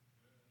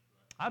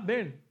 I've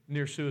been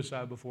near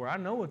suicide before. I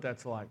know what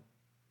that's like.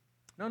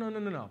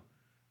 No.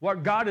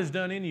 What God has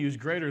done in you is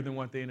greater than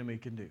what the enemy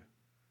can do.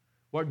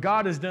 What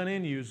God has done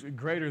in you is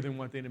greater than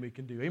what the enemy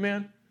can do.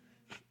 Amen?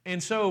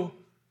 And so,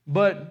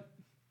 but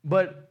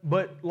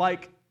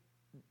like,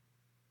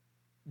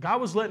 God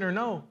was letting her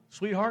know,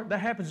 sweetheart, that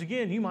happens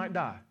again, you might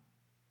die.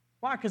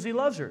 Why? Because He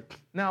loves her.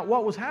 Now,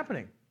 what was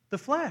happening? The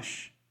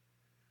flesh.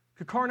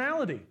 The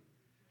carnality.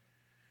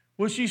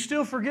 Was she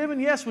still forgiven?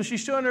 Yes. Was she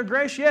still under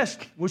grace? Yes.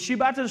 Was she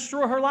about to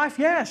destroy her life?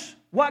 Yes.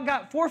 What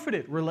got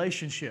forfeited?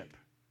 Relationship.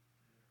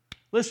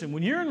 Listen,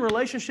 when you're in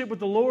relationship with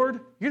the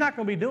Lord, you're not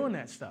going to be doing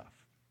that stuff.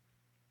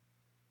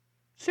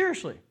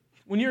 Seriously.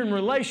 When you're in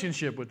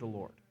relationship with the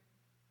Lord.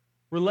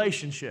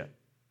 Relationship.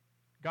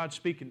 God's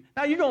speaking.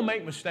 Now, you're going to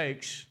make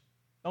mistakes.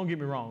 Don't get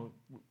me wrong.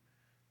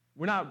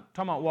 We're not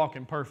talking about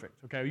walking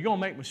perfect, okay? You're going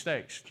to make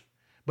mistakes.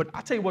 But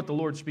I tell you what the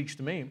Lord speaks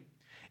to me.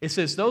 It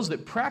says, those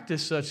that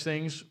practice such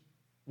things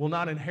will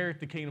not inherit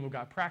the kingdom of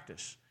God.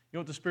 Practice. You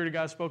know what the Spirit of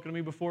God has spoken to me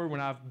before when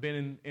I've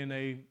been in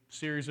a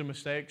series of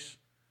mistakes?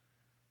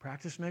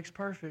 Practice makes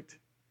perfect.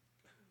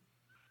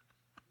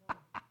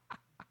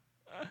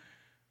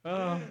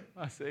 Oh,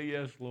 I say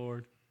yes,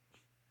 Lord.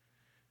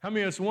 How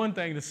many? It's one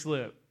thing to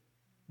slip,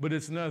 but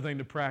it's another thing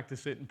to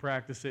practice it and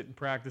practice it and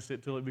practice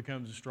it till it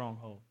becomes a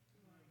stronghold.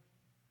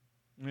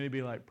 And he'd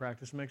be like,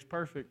 practice makes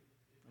perfect.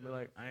 I'd be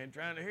like, I ain't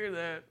trying to hear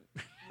that.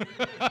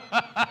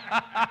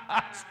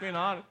 Just being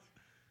honest.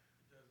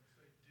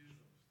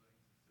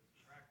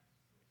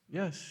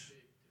 Yes.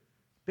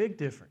 Big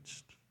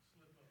difference.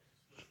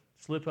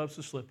 Slip-up's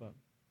a slip-up.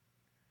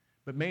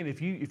 But man,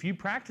 if you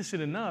practice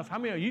it enough, how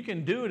many of you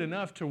can do it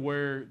enough to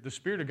where the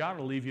Spirit of God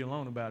will leave you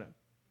alone about it?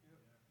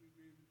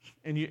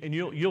 And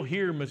you'll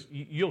hear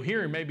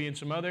him maybe in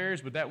some other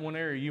areas, but that one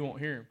area you won't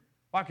hear him.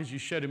 Why? Because you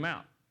shut him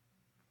out.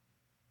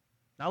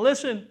 Now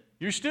listen,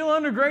 you're still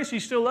under grace. He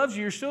still loves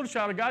you. You're still a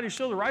child of God. You're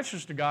still the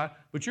righteousness to God,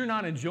 but you're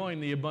not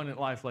enjoying the abundant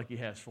life like He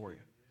has for you.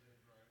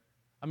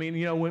 I mean,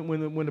 you know,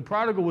 when the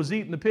prodigal was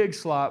eating the pig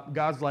slop,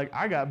 God's like,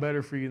 I got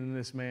better for you than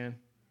this, man.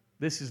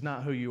 This is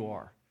not who you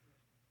are.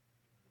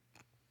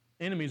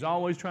 Enemy's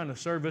always trying to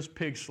serve us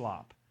pig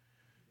slop,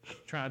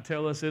 trying to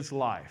tell us it's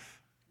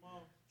life.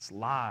 It's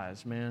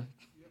lies, man.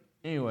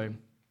 Anyway,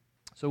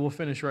 so we'll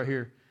finish right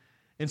here.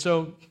 And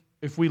so,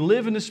 if we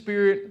live in the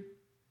Spirit,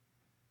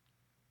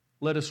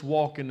 let us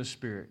walk in the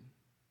Spirit.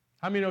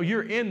 How many know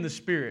you're in the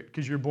Spirit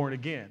because you're born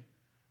again?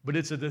 But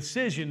it's a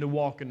decision to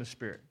walk in the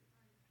Spirit.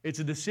 It's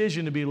a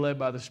decision to be led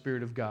by the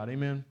Spirit of God.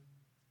 Amen?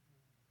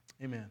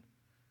 Amen.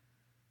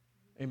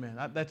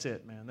 Amen. That's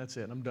it, man. That's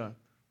it. I'm done.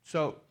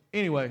 So,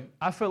 anyway,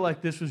 I felt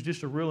like this was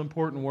just a real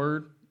important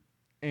word.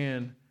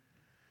 And,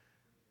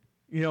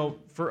 you know,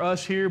 for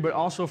us here, but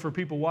also for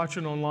people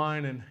watching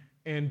online.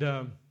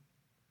 And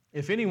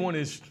if anyone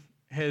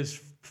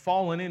has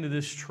fallen into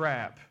this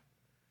trap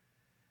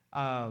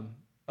of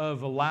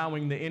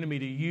allowing the enemy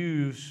to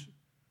use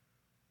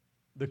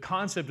the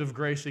concept of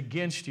grace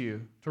against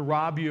you to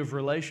rob you of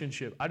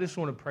relationship, I just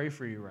want to pray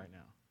for you right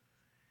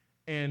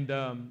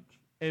now.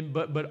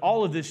 But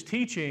all of this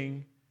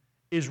teaching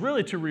is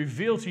really to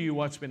reveal to you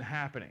what's been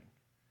happening,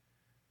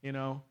 you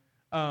know,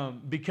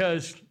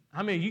 because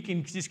I mean you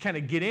can just kind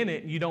of get in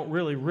it and you don't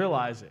really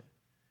realize it.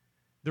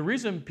 The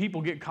reason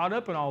people get caught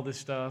up in all this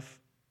stuff,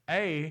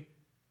 the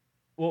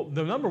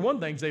number one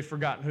thing is they've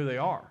forgotten who they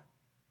are.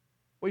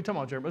 What are you talking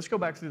about, Jeremy? Let's go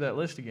back through that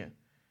list again.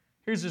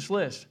 Here's this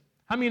list.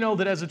 How many know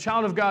that as a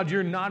child of God,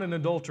 you're not an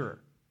adulterer?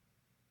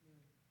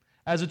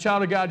 As a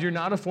child of God, you're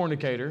not a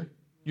fornicator.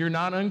 You're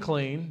not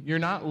unclean. You're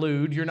not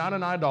lewd. You're not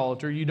an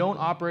idolater. You don't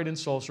operate in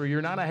sorcery.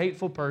 You're not a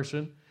hateful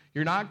person.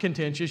 You're not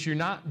contentious. You're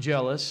not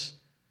jealous.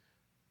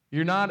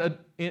 You're not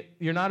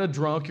a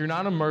drunk. You're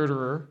not a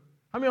murderer.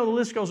 How many know the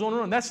list goes on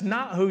and on? That's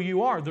not who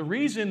you are. The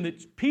reason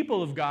that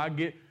people of God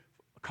get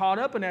caught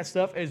up in that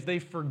stuff is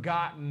they've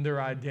forgotten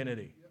their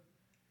identity.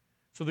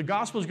 So the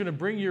gospel is going to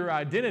bring your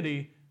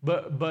identity,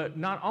 but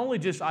not only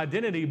just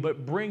identity,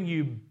 but bring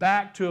you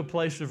back to a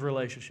place of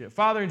relationship.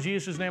 Father, in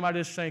Jesus' name, I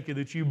just thank you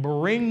that you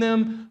bring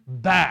them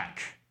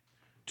back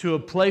to a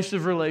place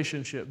of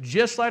relationship,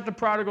 just like the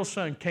prodigal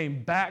son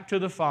came back to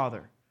the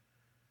Father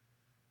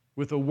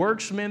with a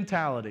works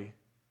mentality.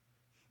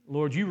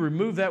 Lord, you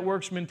removed that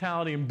works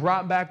mentality and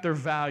brought back their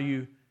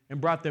value and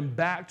brought them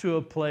back to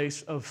a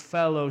place of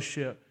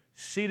fellowship,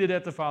 seated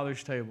at the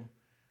Father's table.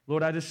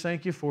 Lord, I just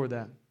thank you for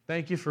that.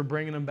 Thank you for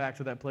bringing them back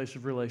to that place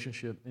of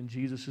relationship. In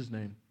Jesus'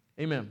 name,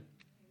 amen.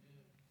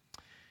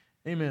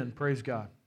 Amen. Praise God.